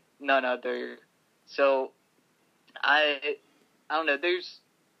like none other. So, I don't know. There's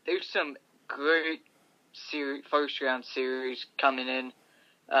some great first round series coming in.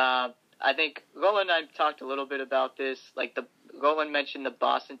 I think Roland and I talked a little bit about this. Roland mentioned the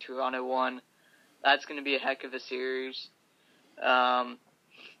Boston-Toronto one. That's going to be a heck of a series.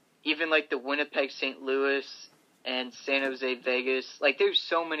 even like the Winnipeg St. Louis and San Jose Vegas, like there's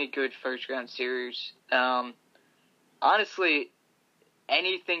so many good first round series. Honestly,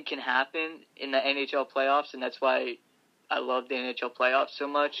 anything can happen in the NHL playoffs, and that's why I love the NHL playoffs so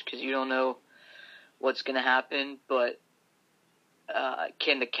much, because you don't know what's going to happen. But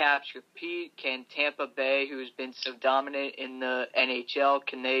can the Caps repeat? Can Tampa Bay, who's been so dominant in the NHL,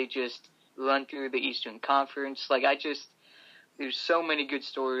 can they just run through the Eastern Conference? There's so many good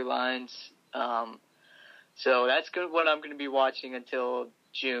storylines. So that's what I'm going to be watching until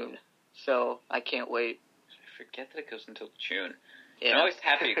June. So I can't wait. I forget that it goes until June. Yeah. I'm always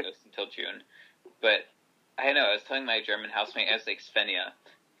happy it goes until June. But I know, I was telling my German housemate, I was like, Svenja,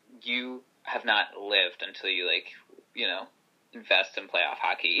 you have not lived until you, invest in playoff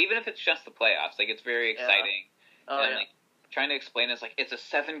hockey. Even if it's just the playoffs. It's very exciting. Yeah. Oh, and, trying to explain it's it's a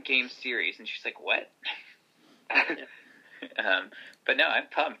 7-game series. And she's like, what? Yeah. But no, I'm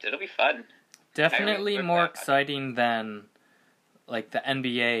pumped. It'll be fun. Definitely more exciting than, the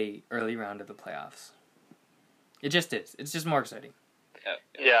NBA early round of the playoffs. It just is. It's just more exciting.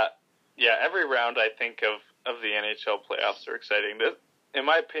 Yeah. Every round I think of the NHL playoffs are exciting. In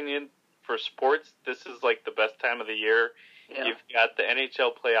my opinion, for sports, this is the best time of the year. Yeah. You've got the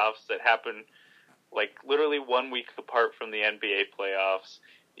NHL playoffs that happen literally 1 week apart from the NBA playoffs.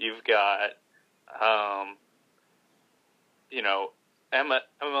 You've got,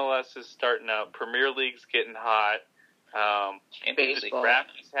 MLS is starting up. Premier League's getting hot. The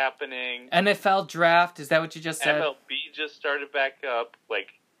draft is happening. NFL draft, is that what you just said? MLB just started back up.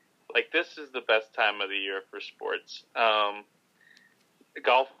 This is the best time of the year for sports.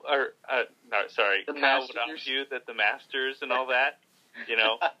 Golf, Kyle would argue that the Masters and all that,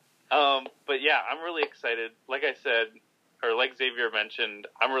 but yeah, I'm really excited. Like I said, or like Xavier mentioned,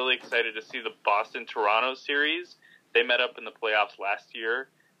 I'm really excited to see the Boston-Toronto series. They met up in the playoffs last year,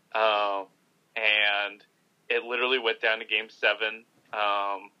 and it literally went down to Game 7.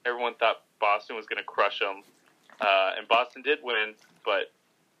 Everyone thought Boston was going to crush them, and Boston did win. But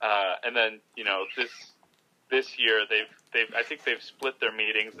and then this year I think they've split their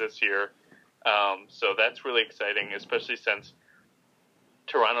meetings this year, so that's really exciting, especially since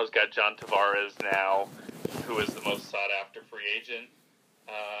Toronto's got John Tavares now, who is the most sought after free agent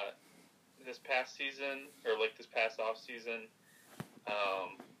this past season, or this past off season.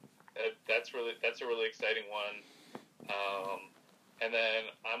 That's a really exciting one. And then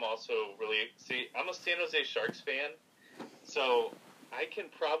I'm also I'm a San Jose Sharks fan, so I can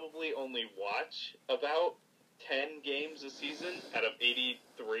probably only watch about 10 games a season out of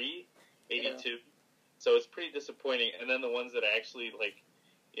 83, 82. Yeah. So it's pretty disappointing. And then the ones that I actually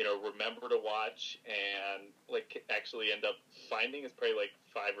remember to watch and actually end up finding is probably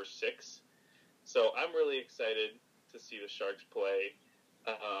 5 or 6. So I'm really excited to see the Sharks play,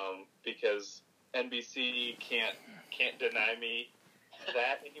 because NBC can't deny me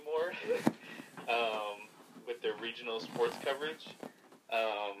that anymore with their regional sports coverage.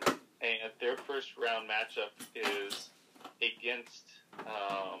 And their first round matchup is against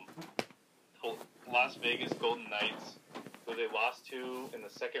Las Vegas Golden Knights, who they lost to in the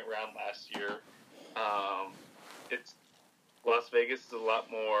second round last year. It's Las Vegas is a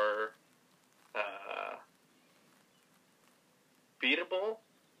lot more beatable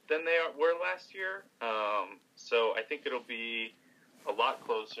than they were last year. So I think it'll be a lot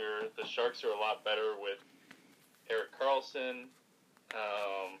closer. The Sharks are a lot better with Erik Karlsson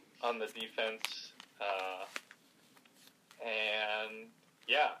on the defense. And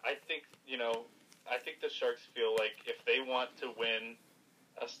yeah, I think the Sharks feel like if they want to win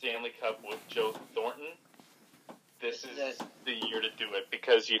a Stanley Cup with Joe Thornton, this is the year to do it,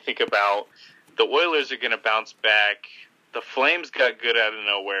 because you think about the Oilers are going to bounce back. The Flames got good out of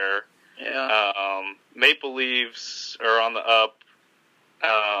nowhere. Yeah. Maple Leafs are on the up.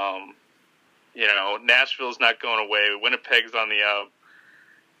 Nashville's not going away. Winnipeg's on the up.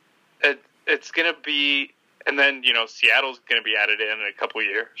 It's going to be, and then, Seattle's going to be added in a couple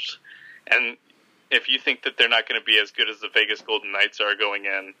years. And if you think that they're not going to be as good as the Vegas Golden Knights are going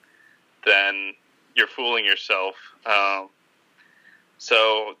in, then you're fooling yourself.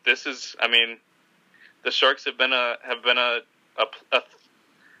 So this is, the Sharks have been a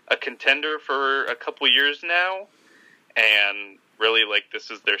contender for a couple years now, and really,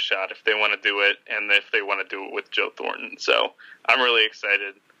 this is their shot if they want to do it, and if they want to do it with Joe Thornton. So I'm really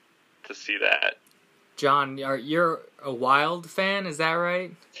excited to see that. John, you're a Wild fan, is that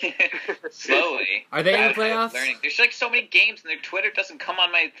right? Slowly. Are they in the playoffs? There's so many games, and their Twitter doesn't come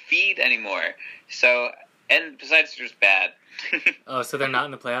on my feed anymore. So, and besides, they're just bad. Oh, so they're not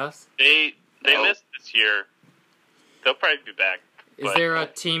in the playoffs? They missed this year. They'll probably be back. Is there a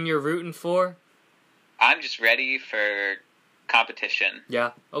team you're rooting for? I'm just ready for competition.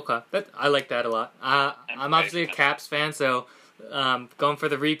 Yeah, okay. I like that a lot. I'm obviously a Caps fan, so going for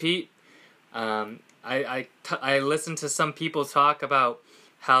the repeat. I listened to some people talk about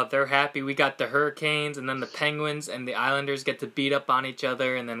how they're happy we got the Hurricanes, and then the Penguins and the Islanders get to beat up on each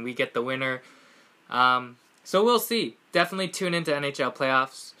other, and then we get the winner. So we'll see. Definitely tune into NHL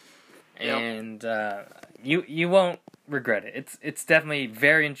playoffs, and you won't regret it. It's definitely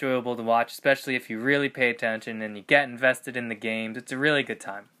very enjoyable to watch, especially if you really pay attention and you get invested in the games. It's a really good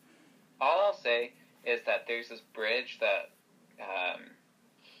time. All I'll say is that there's this bridge that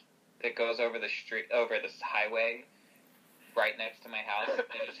goes over the street, over this highway, right next to my house, and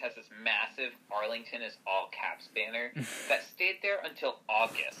it just has this massive Arlington is all Caps banner that stayed there until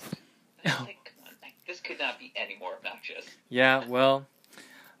August. And I was like, come on, this could not be any more obnoxious. Yeah, well,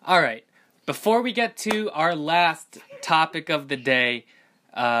 all right. Before we get to our last topic of the day,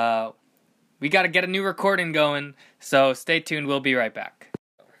 we got to get a new recording going, so stay tuned. We'll be right back.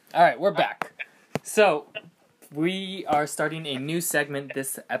 All right, we're back. So, we are starting a new segment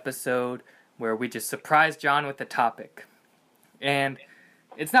this episode where we just surprise John with the topic. And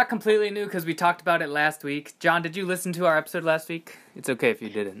it's not completely new because we talked about it last week. John, did you listen to our episode last week? It's okay if you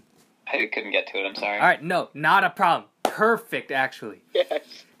didn't. I couldn't get to it, I'm sorry. All right, no, not a problem. Perfect, actually. Yes.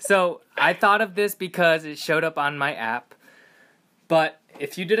 So, I thought of this because it showed up on my app. But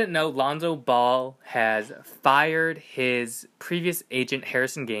if you didn't know, Lonzo Ball has fired his previous agent,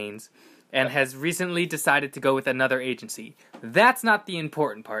 Harrison Gaines, and has recently decided to go with another agency. That's not the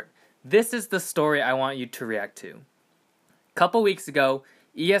important part. This is the story I want you to react to. A couple weeks ago,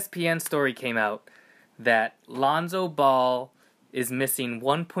 ESPN story came out that Lonzo Ball is missing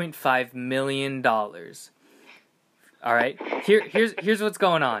 $1.5 million. All right? Here's what's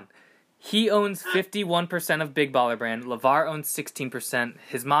going on. He owns 51% of Big Baller Brand. LeVar owns 16%.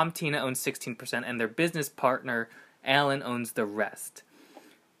 His mom, Tina, owns 16%. And their business partner, Alan, owns the rest.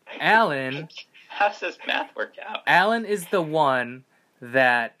 Alan... How does this math work out? Alan is the one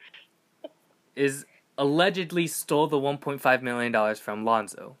that is allegedly stole the $1.5 million from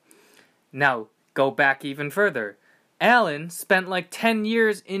Lonzo. Now, go back even further. Alan spent like 10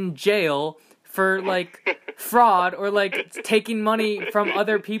 years in jail for like fraud or like taking money from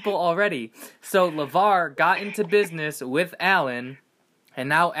other people already. So LeVar got into business with Alan, and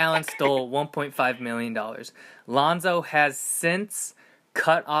now Alan stole $1.5 million. Lonzo has since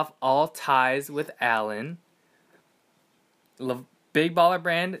cut off all ties with Alan. Big Baller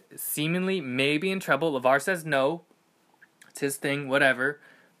Brand seemingly may be in trouble. LeVar says no. It's his thing, whatever.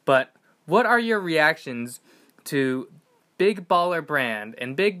 But what are your reactions to Big Baller Brand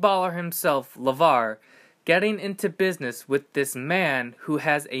and Big Baller himself, LeVar, getting into business with this man who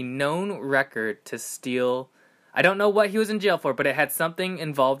has a known record to steal? I don't know what he was in jail for, but it had something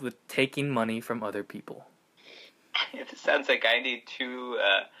involved with taking money from other people. It sounds like I need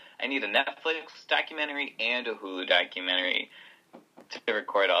I need a Netflix documentary and a Hulu documentary to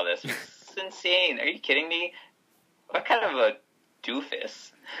record all this. It's insane. Are you kidding me? What kind of a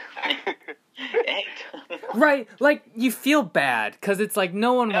doofus? Right, like, you feel bad, because it's like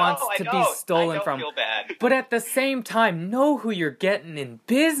no one wants to be stolen from. I don't feel bad. But at the same time, know who you're getting in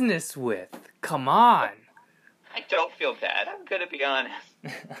business with. Come on. I don't feel bad. I'm going to be honest.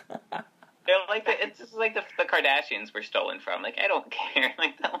 It's just like the Kardashians were stolen from. Like, I don't care.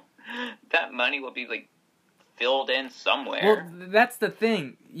 Like, that money will be, like, filled in somewhere. Well, that's the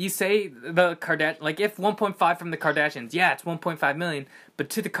thing. You say the Kardashians, like, if 1.5 from the Kardashians, yeah, it's 1.5 million. But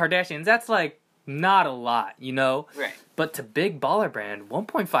to the Kardashians, that's, like, not a lot, you know? Right. But to Big Baller Brand,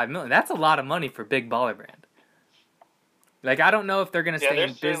 1.5 million, that's a lot of money for Big Baller Brand. Like, I don't know if they're going to stay in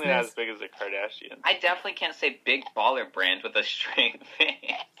business. Yeah, they're certainly not as big as the Kardashians. I definitely can't say Big Baller Brand with a straight face.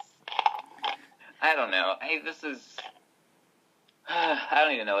 I don't know. I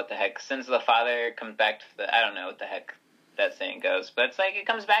don't even know what the heck. Sins of the father comes back to I don't know what the heck that saying goes. But it's like, it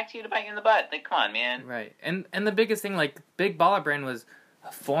comes back to you to bite you in the butt. Like, come on, man. Right. And the biggest thing, like, Big Baller Brand was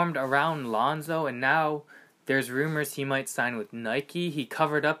formed around Lonzo, and now there's rumors he might sign with Nike. He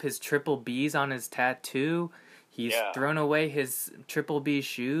covered up his triple B's on his tattoo. He's thrown away his triple B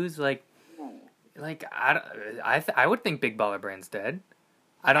shoes. Like I would think Big Baller Brand's dead.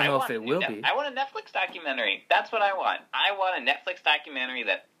 I don't know if it will be. I want a Netflix documentary. That's what I want. I want a Netflix documentary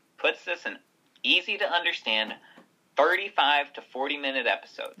that puts this in easy to understand 35 to 40-minute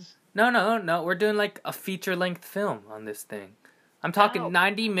episodes. No. We're doing like a feature-length film on this thing. I'm talking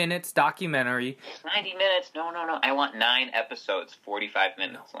 90 minutes documentary. 90 minutes? No. I want 9 episodes, 45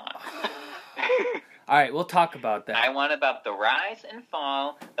 minutes long. All right, we'll talk about that. I want about the rise and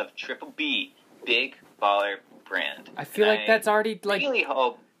fall of Triple B, Big Baller brand. I feel like that's already I like. really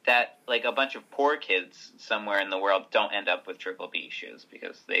hope that like a bunch of poor kids somewhere in the world don't end up with Triple B shoes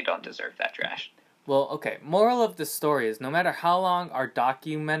because they don't deserve that trash. Well, okay. Moral of the story is, no matter how long our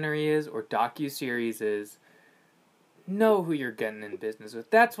documentary is or docu-series is, know who you're getting in business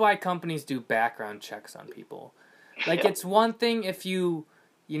with. That's why companies do background checks on people. Like, it's one thing if you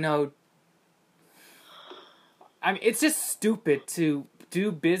know... I mean, it's just stupid to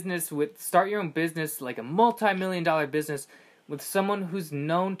do business with... Start your own business, like a multi-million-dollar business, with someone who's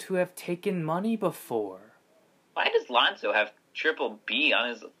known to have taken money before. Why does Lonzo have Triple B on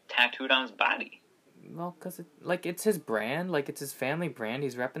his tattooed on his body? Well, because it's his brand. Like, it's his family brand.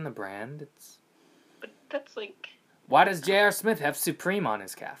 He's repping the brand. But that's like... Why does J.R. Smith have Supreme on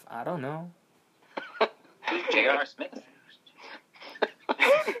his calf? I don't know. Who's J.R. Smith?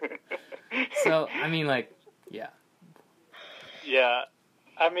 So, I mean, like, yeah. Yeah.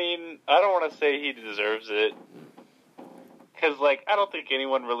 I mean, I don't want to say he deserves it. Because, like, I don't think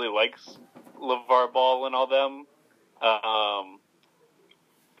anyone really likes LeVar Ball and all them.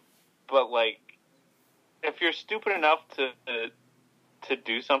 But, like, if you're stupid enough to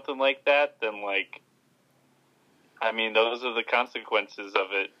do something like that, then, like, I mean, those are the consequences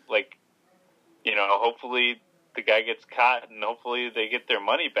of it. Like, you know, hopefully the guy gets caught and hopefully they get their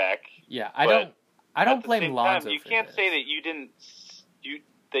money back. Yeah, I don't blame Lonzo. You for can't this. say that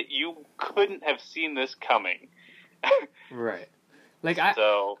that you couldn't have seen this coming. Right. Like,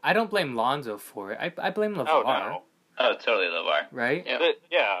 So, I don't blame Lonzo for it. I blame LeVar. oh no. Oh, totally LeVar. Right? Yeah.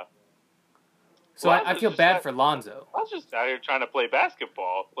 Yeah. So I Lonzo's feel just bad not- for Lonzo. I was just out here trying to play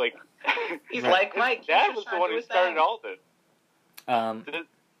basketball. Like, He's Right. like Mike. his dad He's was just the trying one to who do his started thing. all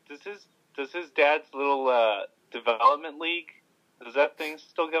this. Does his dad's little development league? Is that thing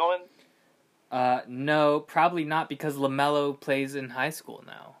still going? No, probably not, because LaMelo plays in high school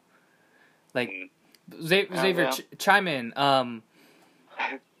now. Like, Xavier, yeah. chime in. I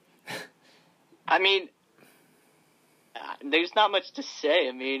mean, there's not much to say.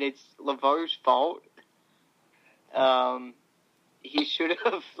 I mean, it's LeVar's fault. He should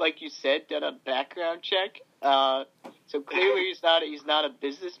have, like you said, done a background check. So clearly he's not a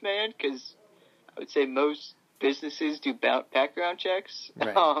businessman, because I would say most businesses do background checks.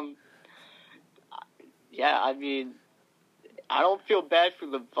 Right. Yeah, I mean, I don't feel bad for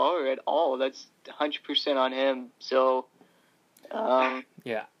LeVar at all. That's 100% on him. So,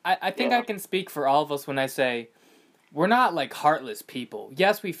 Yeah, I think Yeah. I can speak for all of us when I say we're not like heartless people.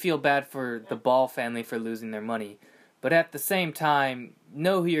 Yes, we feel bad for the Ball family for losing their money, but at the same time,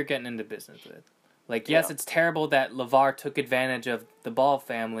 know who you're getting into business with. Like, yes, Yeah. it's terrible that LeVar took advantage of the Ball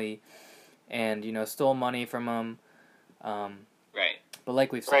family and, stole money from them. Right. But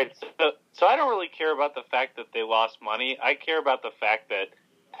like we've said, Right. So I don't really care about the fact that they lost money. I care about the fact that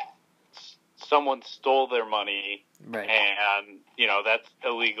someone stole their money, right. and that's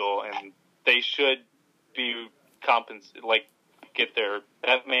illegal, and they should be compensated. Like,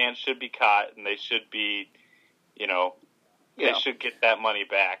 that man should be caught, and they should be, they should get that money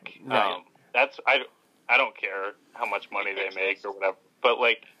back. Right. I don't care how much money they make or whatever, but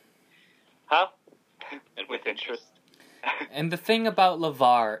like, huh? And with interest. And the thing about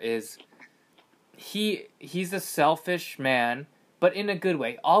LeVar is he's a selfish man, but in a good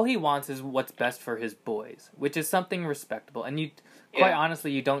way. All he wants is what's best for his boys, which is something respectable. And quite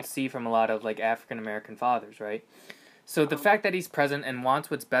honestly, you don't see from a lot of like African American fathers, right? So the fact that he's present and wants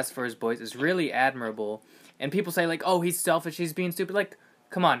what's best for his boys is really admirable. And people say like, "Oh, he's selfish, he's being stupid." Like,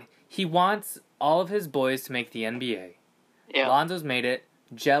 come on. He wants all of his boys to make the NBA. yeah. Lonzo's made it.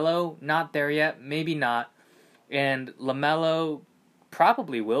 Jello, not there yet, maybe not. And LaMelo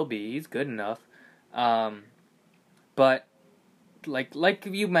probably will be. He's good enough. But like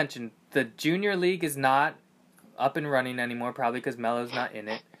you mentioned, the junior league is not up and running anymore, probably because Melo's not in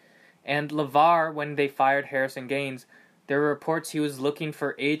it. And LeVar, when they fired Harrison Gaines, there were reports he was looking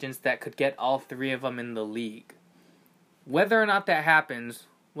for agents that could get all three of them in the league. Whether or not that happens,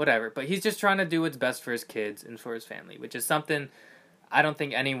 whatever. But he's just trying to do what's best for his kids and for his family, which is something I don't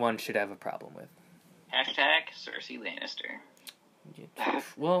think anyone should have a problem with. Hashtag Cersei Lannister.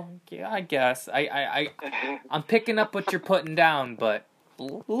 Well, yeah, I guess. I'm picking up what you're putting down, but a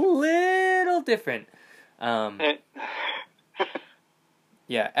little different.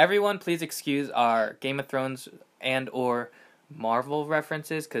 Yeah, everyone please excuse our Game of Thrones and or Marvel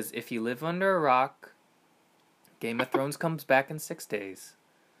references, because if you live under a rock, Game of Thrones comes back in 6 days.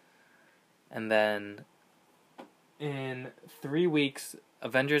 And then in 3 weeks,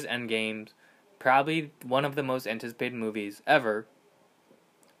 Avengers Endgame, probably one of the most anticipated movies ever,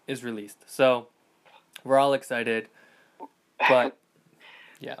 is released. So, we're all excited. But,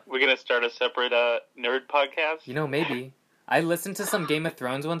 Yeah. We're gonna start a separate nerd podcast. You know, maybe. I listened to some Game of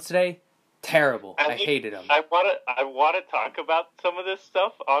Thrones ones today. Terrible. I hated them. I wanna talk about some of this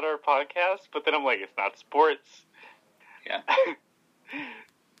stuff on our podcast, but then I'm like, it's not sports. Yeah.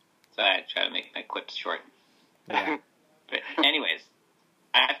 So I try to make my clips short. Yeah. But anyways,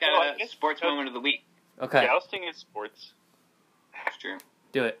 I've got a sports moment of the week. Okay. Jousting is sports. That's true.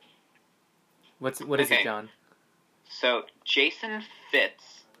 Do it. What is it, John? So Jason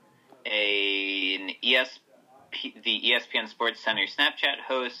Fitz, the ESPN Sports Center Snapchat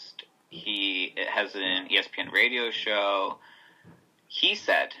host, he has an ESPN radio show. He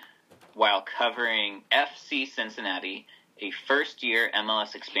said, while covering FC Cincinnati, a first-year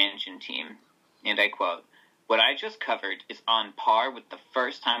MLS expansion team, and I quote, "What I just covered is on par with the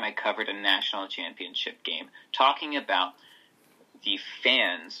first time I covered a national championship game," talking about the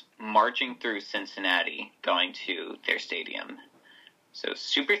fans marching through Cincinnati going to their stadium. So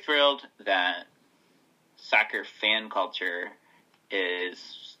super thrilled that soccer fan culture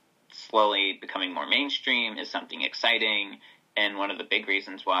is slowly becoming more mainstream, is something exciting, and one of the big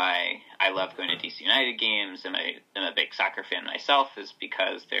reasons why I love going to DC United games, and I'm a big soccer fan myself, is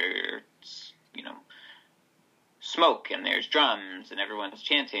because there's, smoke and there's drums and everyone's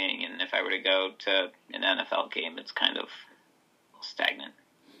chanting, and if I were to go to an NFL game, it's kind of stagnant.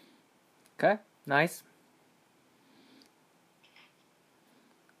 Okay, nice.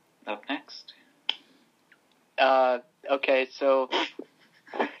 Up next. Okay, so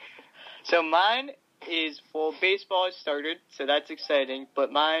mine is, well, baseball has started, so that's exciting.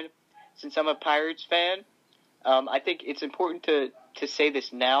 But mine, since I'm a Pirates fan, I think it's important to say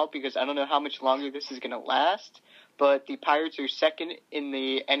this now because I don't know how much longer this is going to last. But the Pirates are second in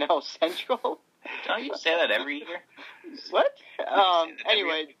the NL Central. Don't you say that every year? What?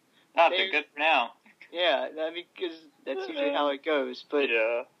 Anyway. They're good for now. Yeah, because that's usually how it goes. But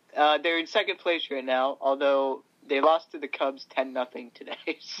yeah. They're in second place right now, although they lost to the Cubs 10-0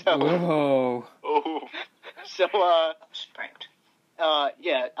 today. So, whoa. Oh. So, Spanked.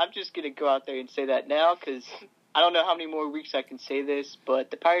 yeah, I'm just going to go out there and say that now because I don't know how many more weeks I can say this,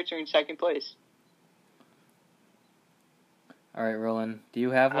 but the Pirates are in second place. All right, Roland, do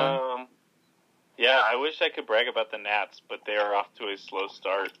you have one? Yeah, I wish I could brag about the Nats, but they are off to a slow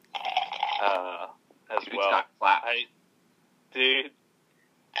start as Dude, well. It's not flat. Dude,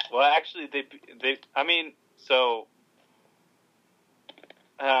 well, actually,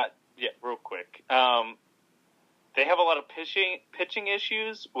 yeah, real quick. They have a lot of pitching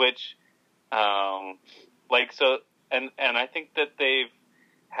issues, which, and I think that they've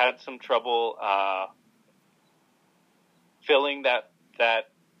had some trouble filling that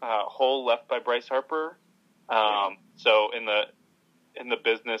hole left by Bryce Harper. So in the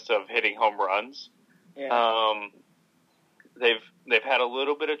business of hitting home runs, they've had a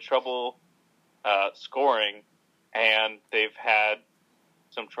little bit of trouble scoring, and they've had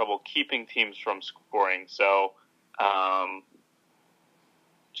some trouble keeping teams from scoring. So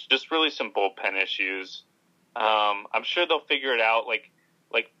just really some bullpen issues. I'm sure they'll figure it out. Like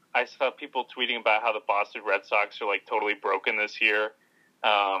I saw people tweeting about how the Boston Red Sox are like totally broken this year.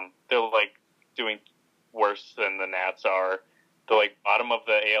 They're like doing worse than the Nats are. They're like bottom of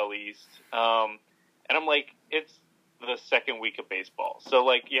the AL East. And I'm like, it's the second week of baseball. So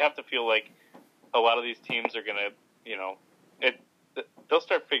like, you have to feel like a lot of these teams are going to, they'll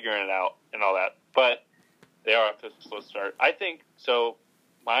start figuring it out and all that. But they are off to a slow start. I think, so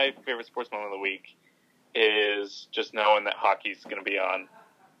my favorite sports moment of the week is just knowing that hockey's going to be on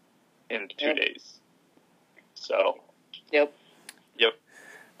in 2 days. So. Yep.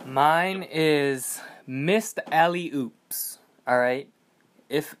 Mine is missed alley-oops. All right?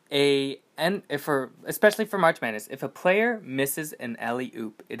 Especially for March Madness, if a player misses an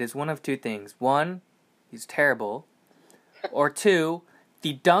alley-oop, it is one of two things. One, he's terrible. Or two,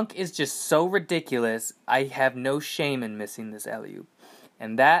 the dunk is just so ridiculous, I have no shame in missing this alley-oop.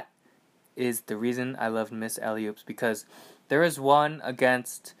 And that is the reason I love miss alley-oops, because there is one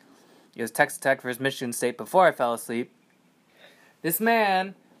against, it was Texas Tech versus Michigan State before I fell asleep. This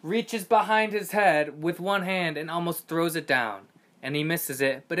man reaches behind his head with one hand and almost throws it down. And he misses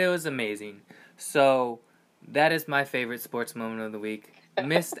it, but it was amazing. So, that is my favorite sports moment of the week.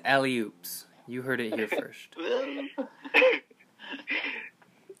 Missed alley-oops. You heard it here first.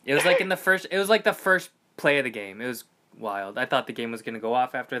 It was like the first play of the game. It was wild. I thought the game was going to go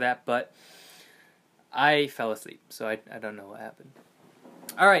off after that, but I fell asleep, so I don't know what happened.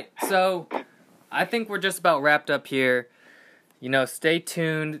 All right, so I think we're just about wrapped up here. Stay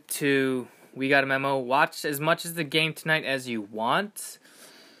tuned to We Got a Memo. Watch as much of the game tonight as you want.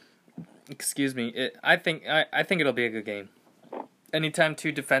 Excuse me. I think it'll be a good game. anytime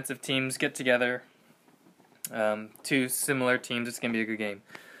two defensive teams get together, two similar teams, it's going to be a good game.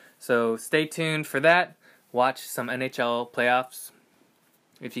 So stay tuned for that. Watch some NHL playoffs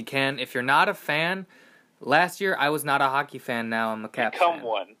if you can. If you're not a fan, last year I was not a hockey fan. Now I'm a Caps fan. Become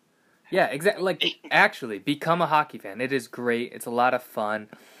one. Yeah, exactly. Like, actually, become a hockey fan. It is great. It's a lot of fun.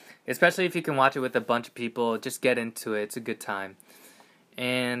 Especially if you can watch it with a bunch of people. Just get into it. It's a good time.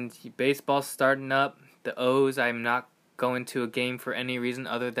 And baseball's starting up. The O's, I'm not going to a game for any reason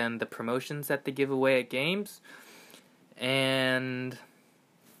other than the promotions that they give away at games. And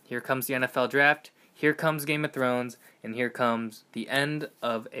here comes the NFL draft. Here comes Game of Thrones. And here comes the end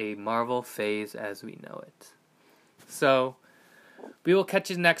of a Marvel phase as we know it. So, we will catch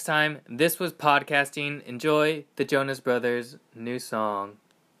you next time. This was Podcasting. Enjoy the Jonas Brothers' new song.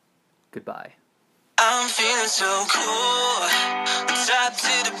 Goodbye. I'm feeling so cool. Top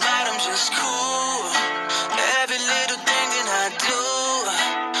to the bottom, just cool. Every little thing that I do.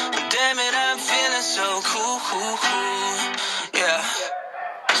 Damn it, I'm feeling so cool.